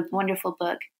wrote a wonderful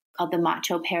book called The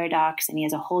Macho Paradox, and he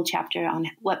has a whole chapter on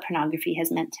what pornography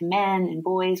has meant to men and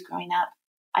boys growing up.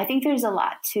 I think there's a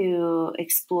lot to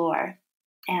explore.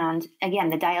 And again,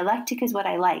 the dialectic is what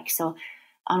I like. So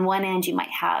on one end, you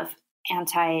might have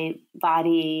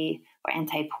anti-body or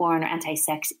anti-porn or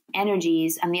anti-sex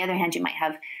energies. On the other hand, you might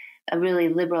have a really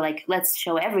liberal, like, let's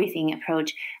show everything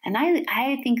approach. And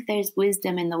I think there's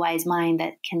wisdom in the wise mind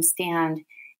that can stand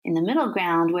in the middle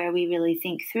ground where we really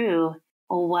think through,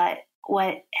 well,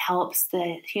 what helps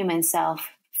the human self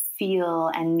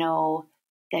feel and know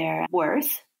their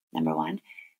worth, number one,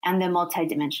 and the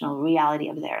multidimensional reality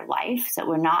of their life. So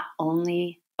we're not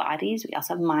only bodies, we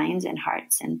also have minds and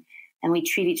hearts, and we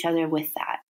treat each other with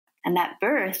that. And that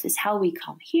birth is how we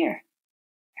come here,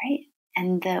 right?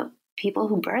 And the people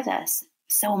who birth us,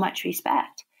 so much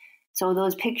respect. So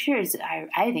those pictures are,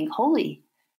 I think, holy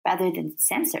rather than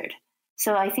censored.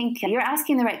 So I think you're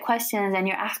asking the right questions, and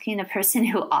you're asking a person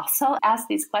who also asks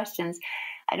these questions.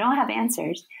 I don't have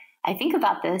answers. I think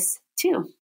about this too.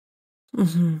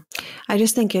 Mm-hmm. I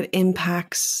just think it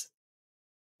impacts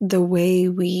the way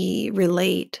we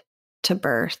relate to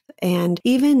birth. And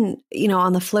even,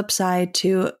 on the flip side,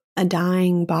 to a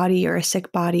dying body or a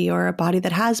sick body or a body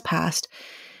that has passed,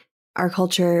 our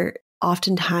culture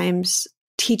oftentimes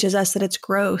teaches us that it's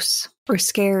gross or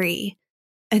scary.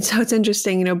 And so it's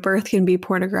interesting, birth can be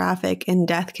pornographic and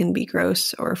death can be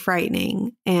gross or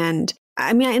frightening. And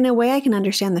I mean, in a way, I can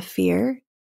understand the fear.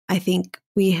 I think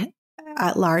we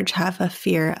at large have a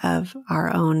fear of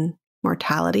our own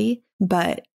mortality,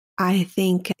 but I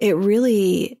think it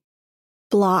really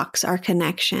blocks our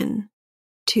connection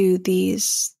to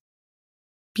these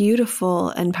beautiful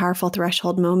and powerful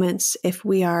threshold moments if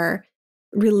we are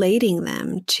relating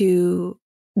them to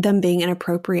them being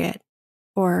inappropriate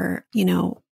or,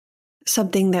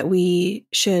 something that we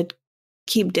should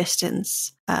keep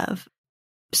distance of.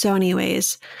 So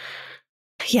anyways,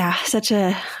 yeah, such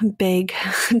a big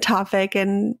topic,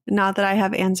 and not that I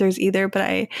have answers either, but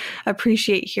I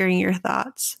appreciate hearing your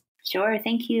thoughts. Sure.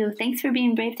 Thank you. Thanks for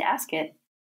being brave to ask it.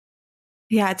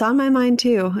 Yeah, it's on my mind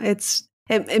too.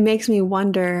 It makes me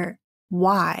wonder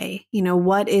why,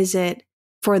 what is it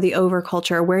for the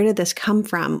overculture? Where did this come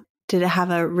from? Did it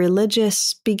have a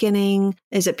religious beginning?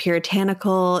 Is it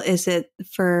puritanical? Is it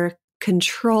for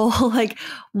control? Like,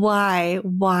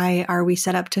 why are we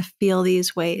set up to feel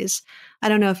these ways? I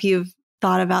don't know if you've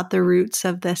thought about the roots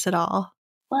of this at all.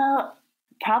 Well,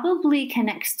 probably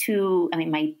connects to,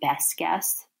 my best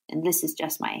guess, and this is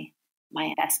just my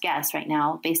best guess right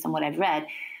now based on what I've read,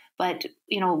 But,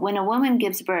 when a woman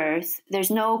gives birth, there's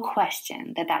no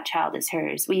question that that child is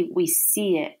hers. We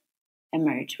see it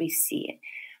emerge. We see it.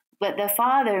 But the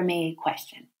father may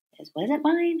question, was it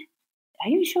mine? Are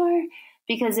you sure?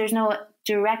 Because there's no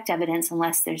direct evidence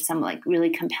unless there's some like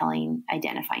really compelling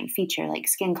identifying feature like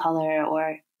skin color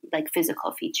or like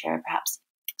physical feature, perhaps.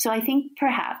 So I think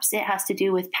perhaps it has to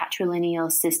do with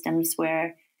patrilineal systems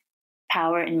where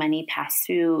power and money pass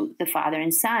through the father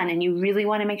and son, and you really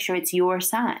want to make sure it's your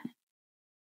son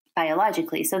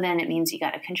biologically. So then it means you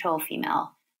got to control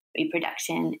female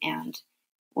reproduction, and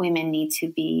women need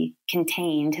to be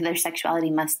contained. Their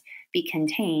sexuality must be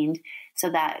contained so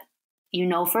that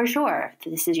for sure that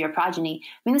this is your progeny.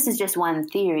 I mean, this is just one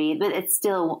theory, but it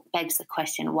still begs the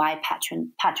question, why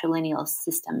patrilineal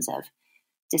systems of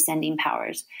descending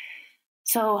powers?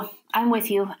 So I'm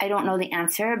with you. I don't know the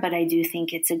answer, but I do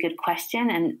think it's a good question.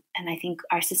 And I think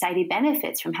our society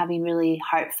benefits from having really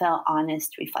heartfelt,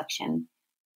 honest reflection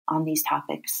on these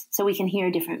topics so we can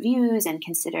hear different views and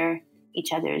consider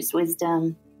each other's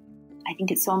wisdom. I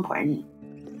think it's so important.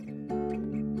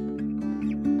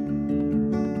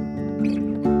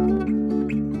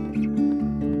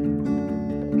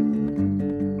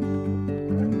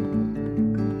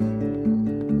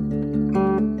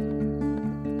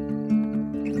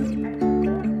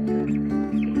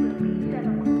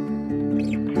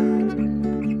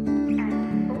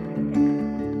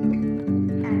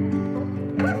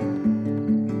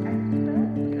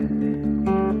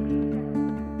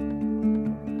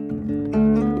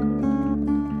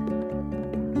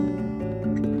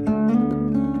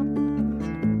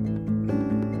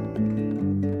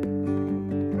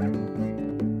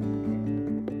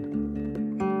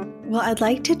 Well, I'd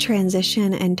like to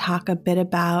transition and talk a bit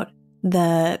about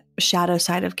the shadow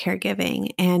side of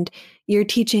caregiving. And you're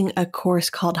teaching a course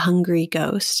called Hungry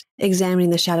Ghost,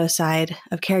 examining the shadow side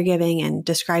of caregiving and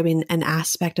describing an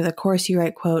aspect of the course. You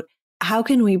write, quote, "How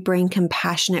can we bring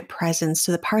compassionate presence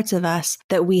to the parts of us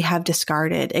that we have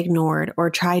discarded, ignored, or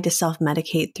tried to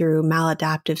self-medicate through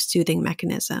maladaptive soothing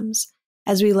mechanisms?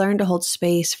 As we learn to hold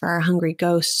space for our hungry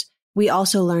ghosts, we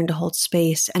also learn to hold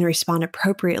space and respond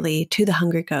appropriately to the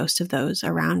hungry ghosts of those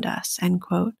around us," end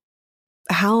quote.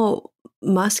 How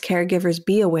must caregivers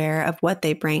be aware of what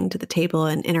they bring to the table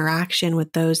in interaction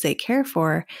with those they care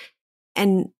for?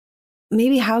 And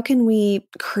maybe how can we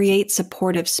create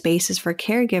supportive spaces for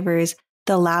caregivers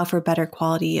that allow for better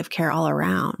quality of care all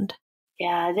around?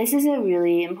 Yeah, this is a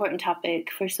really important topic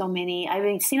for so many.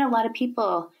 I've seen a lot of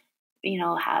people,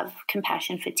 have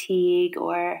compassion fatigue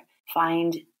or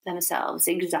find themselves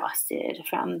exhausted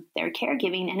from their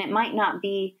caregiving. And it might not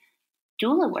be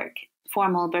doula work,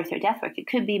 formal birth or death work. It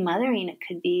could be mothering. It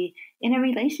could be in a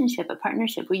relationship, a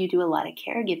partnership where you do a lot of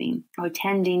caregiving or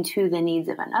tending to the needs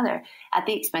of another at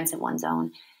the expense of one's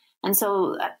own. And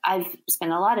so I've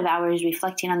spent a lot of hours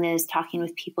reflecting on this, talking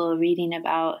with people, reading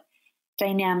about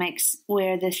dynamics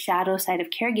where the shadow side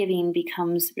of caregiving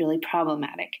becomes really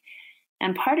problematic.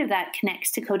 And part of that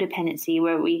connects to codependency,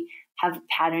 where we have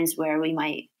patterns where we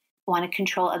might want to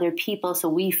control other people so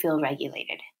we feel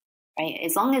regulated, right?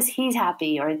 As long as he's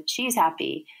happy or she's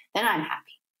happy, then I'm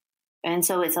happy. And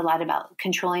so it's a lot about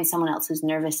controlling someone else's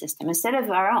nervous system instead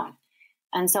of our own.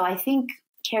 And so I think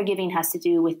caregiving has to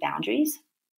do with boundaries.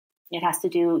 It has to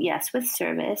do, yes, with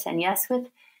service, and yes, with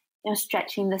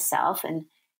stretching the self. And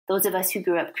those of us who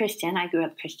grew up Christian, I grew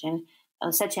up Christian,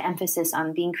 such an emphasis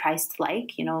on being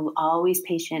Christ-like, always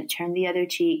patient, turn the other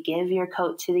cheek, give your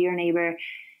coat to your neighbor.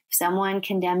 If someone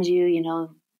condemns you,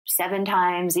 7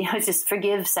 times, just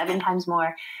forgive 7 times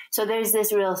more. So there's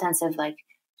this real sense of like,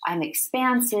 I'm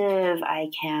expansive.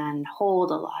 I can hold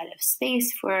a lot of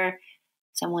space for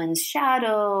someone's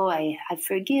shadow. I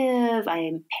forgive. I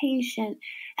am patient.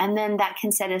 And then that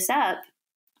can set us up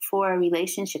for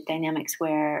relationship dynamics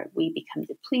where we become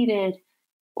depleted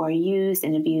or used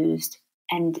and abused,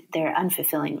 and they're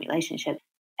unfulfilling relationships.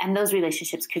 And those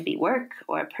relationships could be work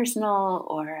or personal,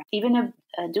 or even a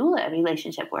doula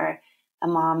relationship where a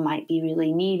mom might be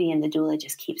really needy and the doula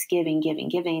just keeps giving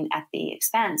at the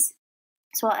expense.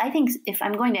 So I think if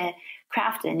I'm going to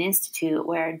craft an institute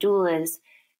where doulas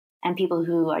and people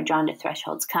who are drawn to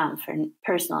thresholds come for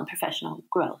personal and professional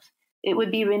growth, it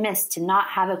would be remiss to not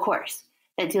have a course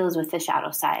that deals with the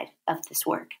shadow side of this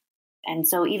work. And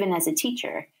so even as a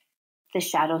teacher, the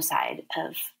shadow side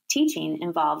of teaching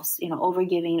involves,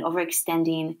 overgiving,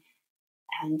 overextending,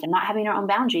 and not having our own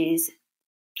boundaries.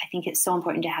 I think it's so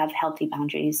important to have healthy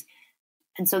boundaries.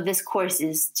 And so this course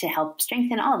is to help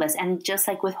strengthen all of us. And just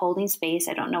like with holding space,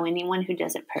 I don't know anyone who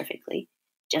does it perfectly.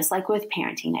 Just like with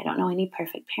parenting, I don't know any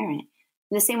perfect parent.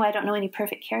 In the same way, I don't know any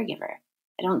perfect caregiver.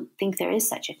 I don't think there is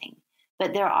such a thing.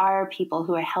 But there are people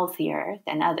who are healthier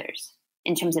than others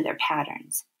in terms of their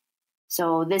patterns.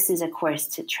 So this is a course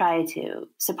to try to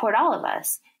support all of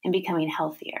us in becoming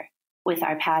healthier with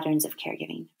our patterns of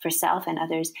caregiving for self and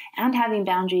others, and having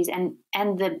boundaries. And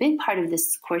the big part of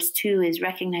this course too is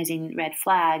recognizing red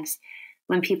flags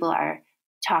when people are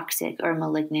toxic or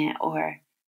malignant or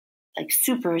like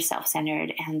super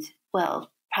self-centered, and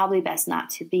well, probably best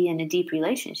not to be in a deep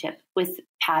relationship with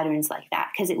patterns like that,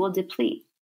 because it will deplete.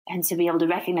 And to be able to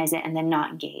recognize it and then not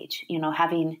engage,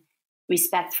 having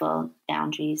respectful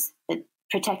boundaries, but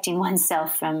protecting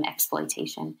oneself from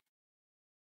exploitation.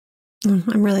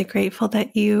 I'm really grateful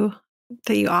that you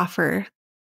offer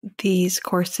these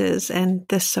courses and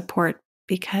this support,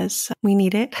 because we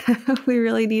need it. We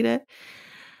really need it.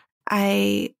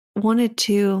 I wanted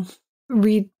to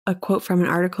read a quote from an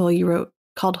article you wrote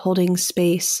called Holding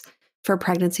Space for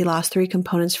Pregnancy Loss, 3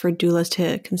 Components for Doulas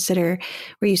to Consider,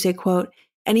 where you say, quote,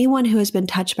 "Anyone who has been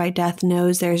touched by death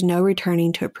knows there is no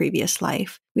returning to a previous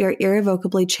life. We are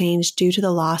irrevocably changed due to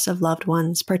the loss of loved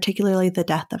ones, particularly the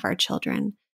death of our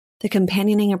children. The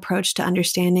companioning approach to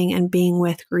understanding and being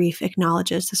with grief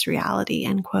acknowledges this reality,"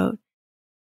 end quote.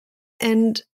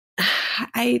 And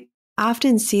I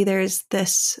often see there's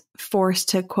this force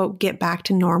to, quote, get back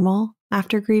to normal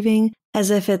after grieving, as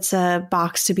if it's a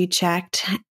box to be checked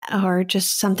or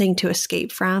just something to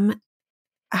escape from.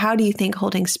 How do you think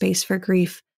holding space for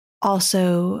grief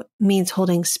also means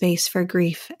holding space for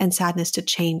grief and sadness to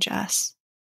change us?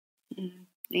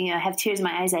 I have tears in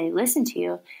my eyes. I listen to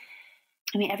you.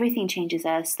 I mean, everything changes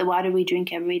us. The water we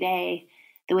drink every day,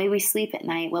 the way we sleep at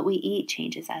night, what we eat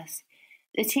changes us.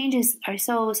 The changes are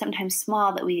so sometimes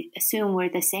small that we assume we're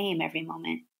the same every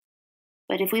moment.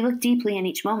 But if we look deeply in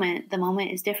each moment, the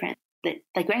moment is different.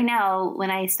 Like right now, when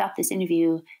I stop this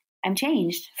interview, I'm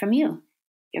changed from you.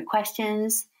 Your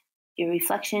questions, your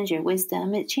reflections, your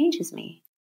wisdom, it changes me.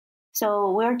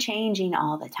 So we're changing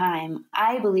all the time.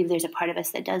 I believe there's a part of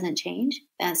us that doesn't change.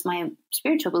 That's my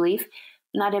spiritual belief.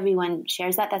 Not everyone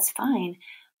shares that. That's fine.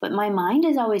 But my mind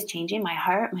is always changing, my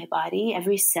heart, my body,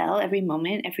 every cell, every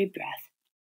moment, every breath.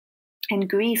 And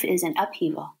grief is an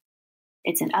upheaval.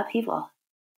 It's an upheaval.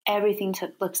 Everything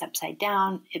looks upside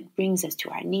down. It brings us to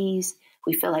our knees.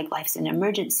 We feel like life's an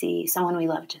emergency. Someone we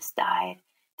love just died.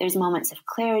 There's moments of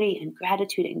clarity and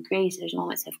gratitude and grace. There's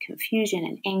moments of confusion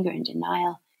and anger and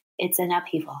denial. It's an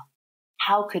upheaval.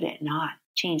 How could it not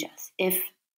change us if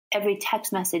every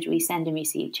text message we send and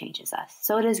receive changes us?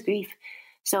 So does grief.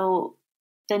 So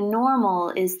the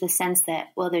normal is the sense that,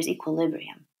 well, there's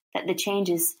equilibrium, that the change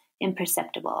is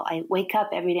imperceptible. I wake up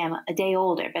every day, I'm a day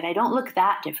older, but I don't look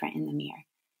that different in the mirror.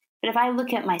 But if I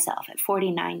look at myself at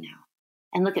 49 now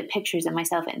and look at pictures of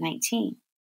myself at 19,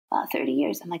 30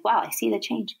 years, I'm like, wow, I see the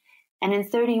change. And in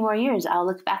 30 more years, I'll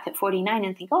look back at 49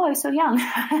 and think, oh, I was so young.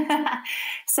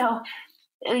 So,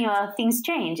 things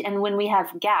change. And when we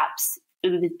have gaps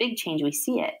with big change, we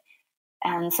see it.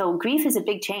 And so grief is a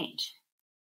big change.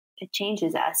 It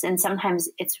changes us. And sometimes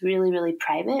it's really, really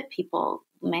private. People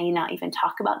may not even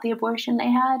talk about the abortion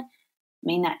they had,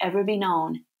 may not ever be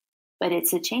known, but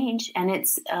it's a change. And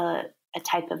it's a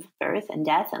type of birth and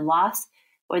death and loss,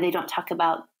 or they don't talk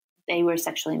about they were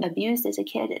sexually abused as a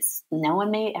kid. It's no one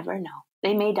may ever know.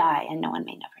 They may die and no one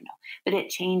may never know, but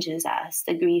it changes us,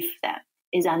 the grief that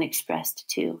is unexpressed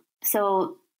too.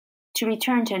 So to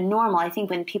return to normal, I think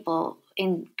when people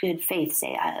in good faith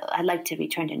say, I'd like to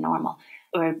return to normal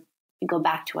or go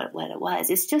back to what it was,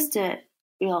 it's just a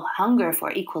real hunger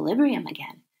for equilibrium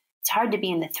again. It's hard to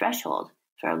be in the threshold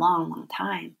for a long, long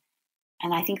time.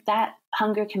 And I think that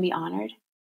hunger can be honored.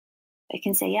 I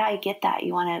can say, yeah, I get that.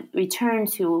 You want to return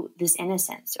to this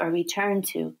innocence or return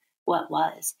to what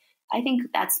was. I think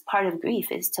that's part of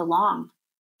grief, is to long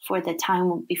for the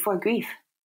time before grief,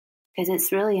 because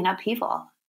it's really an upheaval.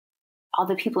 All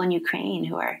the people in Ukraine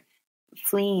who are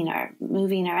fleeing or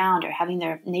moving around or having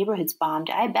their neighborhoods bombed,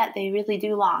 I bet they really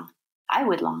do long. I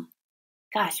would long.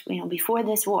 Gosh, before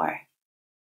this war,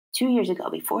 2 years ago,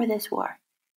 before this war,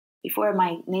 before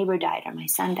my neighbor died or my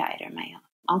son died or my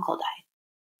uncle died.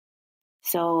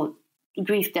 So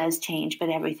grief does change, but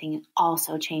everything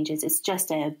also changes. It's just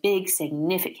a big,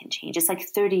 significant change. It's like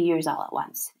 30 years all at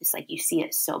once. It's like you see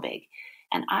it so big.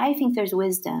 And I think there's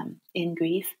wisdom in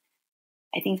grief.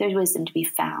 I think there's wisdom to be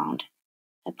found,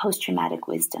 a post-traumatic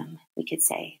wisdom, we could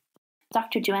say.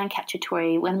 Dr. Joanne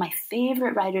Cacciatore, one of my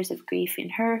favorite writers of grief,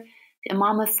 a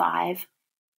mom of 5,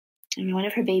 one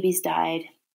of her babies died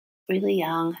really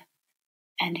young,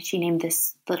 and she named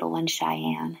this little one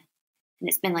Cheyenne. And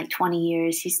it's been like 20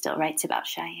 years. She still writes about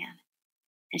Cheyenne.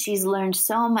 And she's learned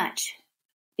so much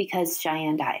because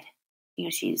Cheyenne died.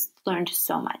 She's learned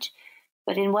so much.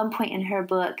 But in one point in her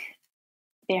book,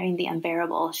 bearing the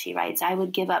unbearable, she writes, I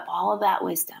would give up all of that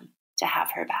wisdom to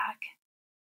have her back.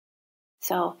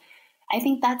 So I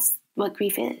think that's what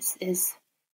grief is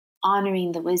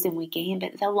honoring the wisdom we gained,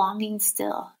 but the longing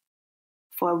still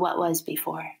for what was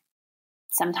before.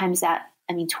 Sometimes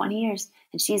 20 years.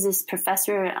 And she's this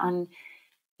professor on,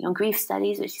 grief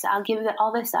studies, but she said, I'll give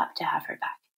all this up to have her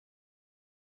back.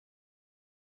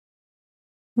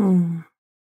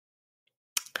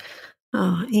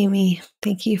 Oh, Amy,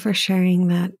 thank you for sharing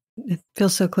that. It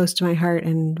feels so close to my heart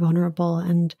and vulnerable,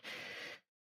 and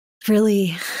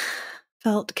really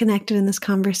felt connected in this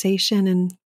conversation.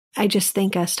 And I just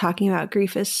think us talking about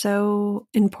grief is so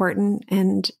important.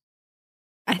 And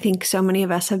I think so many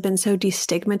of us have been so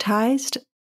destigmatized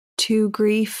to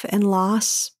grief and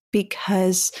loss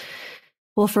because,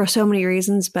 well, for so many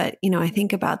reasons, but, I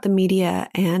think about the media,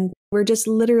 and we're just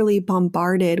literally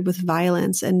bombarded with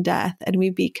violence and death, and we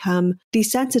become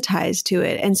desensitized to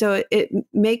it. And so it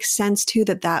makes sense too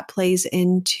that plays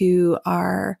into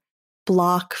our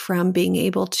block from being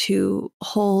able to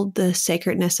hold the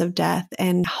sacredness of death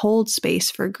and hold space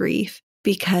for grief,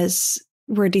 because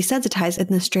we're desensitized in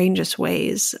the strangest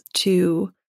ways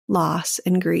to loss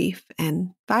and grief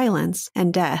and violence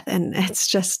and death. And it's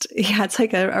just, it's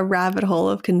like a rabbit hole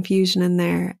of confusion in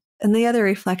there. And the other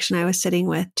reflection I was sitting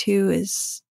with too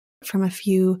is from a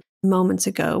few moments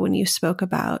ago when you spoke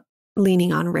about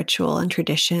leaning on ritual and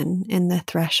tradition in the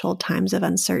threshold times of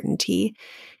uncertainty,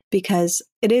 because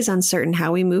it is uncertain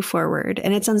how we move forward.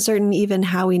 And it's uncertain even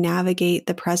how we navigate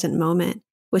the present moment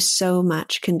with so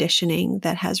much conditioning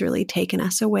that has really taken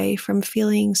us away from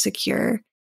feeling secure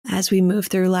as we move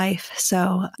through life.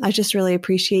 So I just really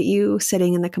appreciate you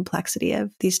sitting in the complexity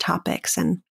of these topics,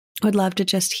 and would love to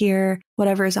just hear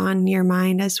whatever's on your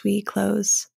mind as we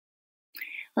close.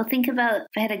 Well, think about if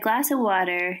I had a glass of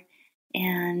water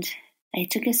and I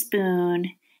took a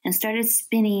spoon and started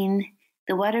spinning.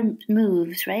 The water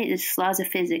moves, right? It's laws of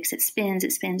physics. It spins,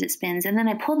 it spins, it spins. And then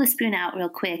I pull the spoon out real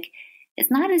quick.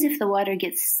 It's not as if the water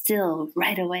gets still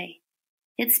right away.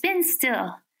 It spins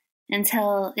still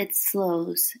until it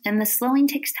slows. And the slowing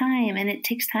takes time, and it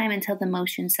takes time until the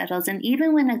motion settles. And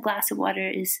even when a glass of water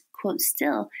is, quote,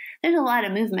 still, there's a lot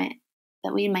of movement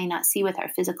that we may not see with our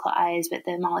physical eyes, but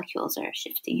the molecules are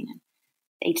shifting, and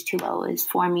the H2O is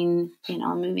forming,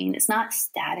 moving. It's not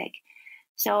static.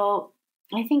 So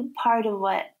I think part of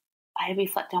what I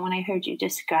reflect on when I heard you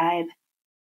describe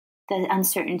the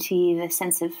uncertainty, the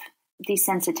sense of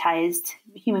desensitized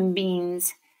human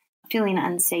beings feeling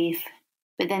unsafe,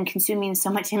 but then consuming so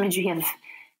much imagery of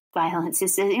violence,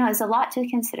 it's a lot to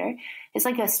consider. It's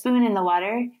like a spoon in the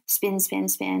water, spin, spin,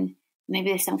 spin. Maybe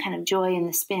there's some kind of joy in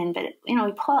the spin, but we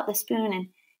pull out the spoon, and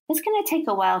it's going to take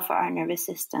a while for our nervous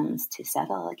systems to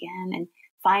settle again and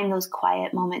find those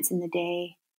quiet moments in the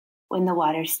day when the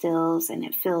water stills and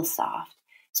it feels soft.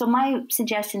 So my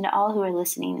suggestion to all who are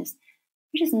listening is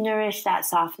just nourish that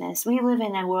softness. We live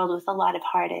in a world with a lot of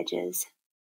hard edges.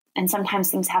 And sometimes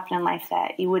things happen in life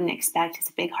that you wouldn't expect. It's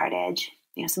a big hard edge.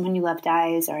 Someone you love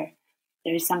dies, or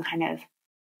there's some kind of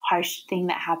harsh thing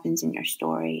that happens in your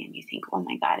story, and you think, oh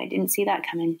my God, I didn't see that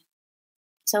coming.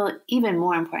 So even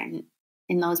more important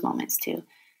in those moments to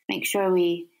make sure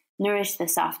we nourish the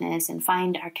softness and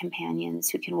find our companions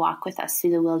who can walk with us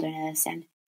through the wilderness,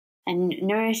 and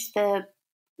nourish the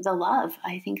love.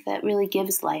 I think that really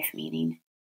gives life meaning.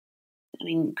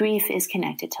 Grief is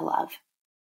connected to love,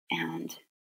 and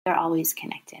they're always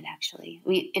connected, actually.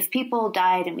 If people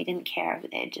died and we didn't care,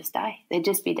 they'd just die. They'd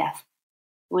just be death.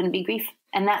 It wouldn't be grief.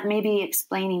 And that may be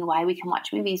explaining why we can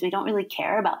watch movies. We don't really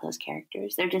care about those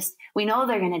characters. We know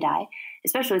they're going to die,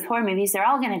 especially with horror movies. They're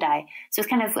all going to die. So it's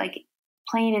kind of like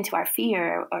playing into our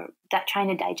fear, or that trying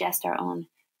to digest our own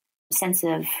sense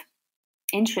of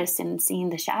interest in seeing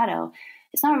the shadow.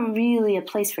 It's not really a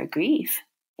place for grief.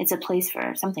 It's a place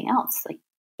for something else, like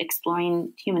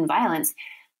exploring human violence.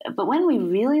 But when we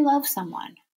really love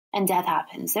someone and death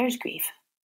happens, there's grief.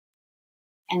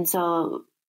 And so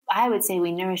I would say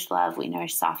we nourish love, we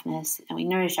nourish softness, and we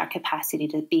nourish our capacity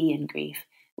to be in grief.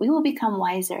 We will become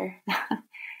wiser.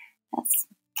 That's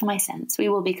my sense. We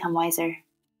will become wiser.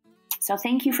 So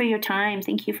thank you for your time.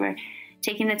 Thank you for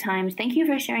taking the time. Thank you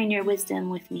for sharing your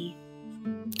wisdom with me.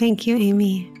 Thank you,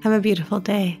 Amy. Have a beautiful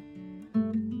day.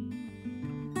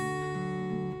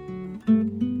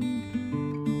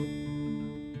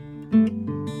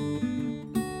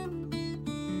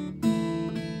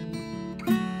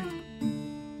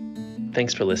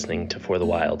 Thanks for listening to For the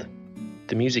Wild.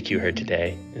 The music you heard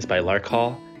today is by Lark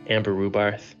Hall, Amber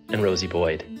Rubarth, and Rosie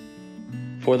Boyd.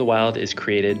 For the Wild is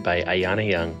created by Ayana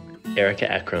Young, Erica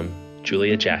Ekram,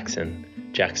 Julia Jackson,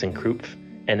 Jackson Krupp,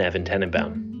 and Evan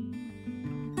Tenenbaum.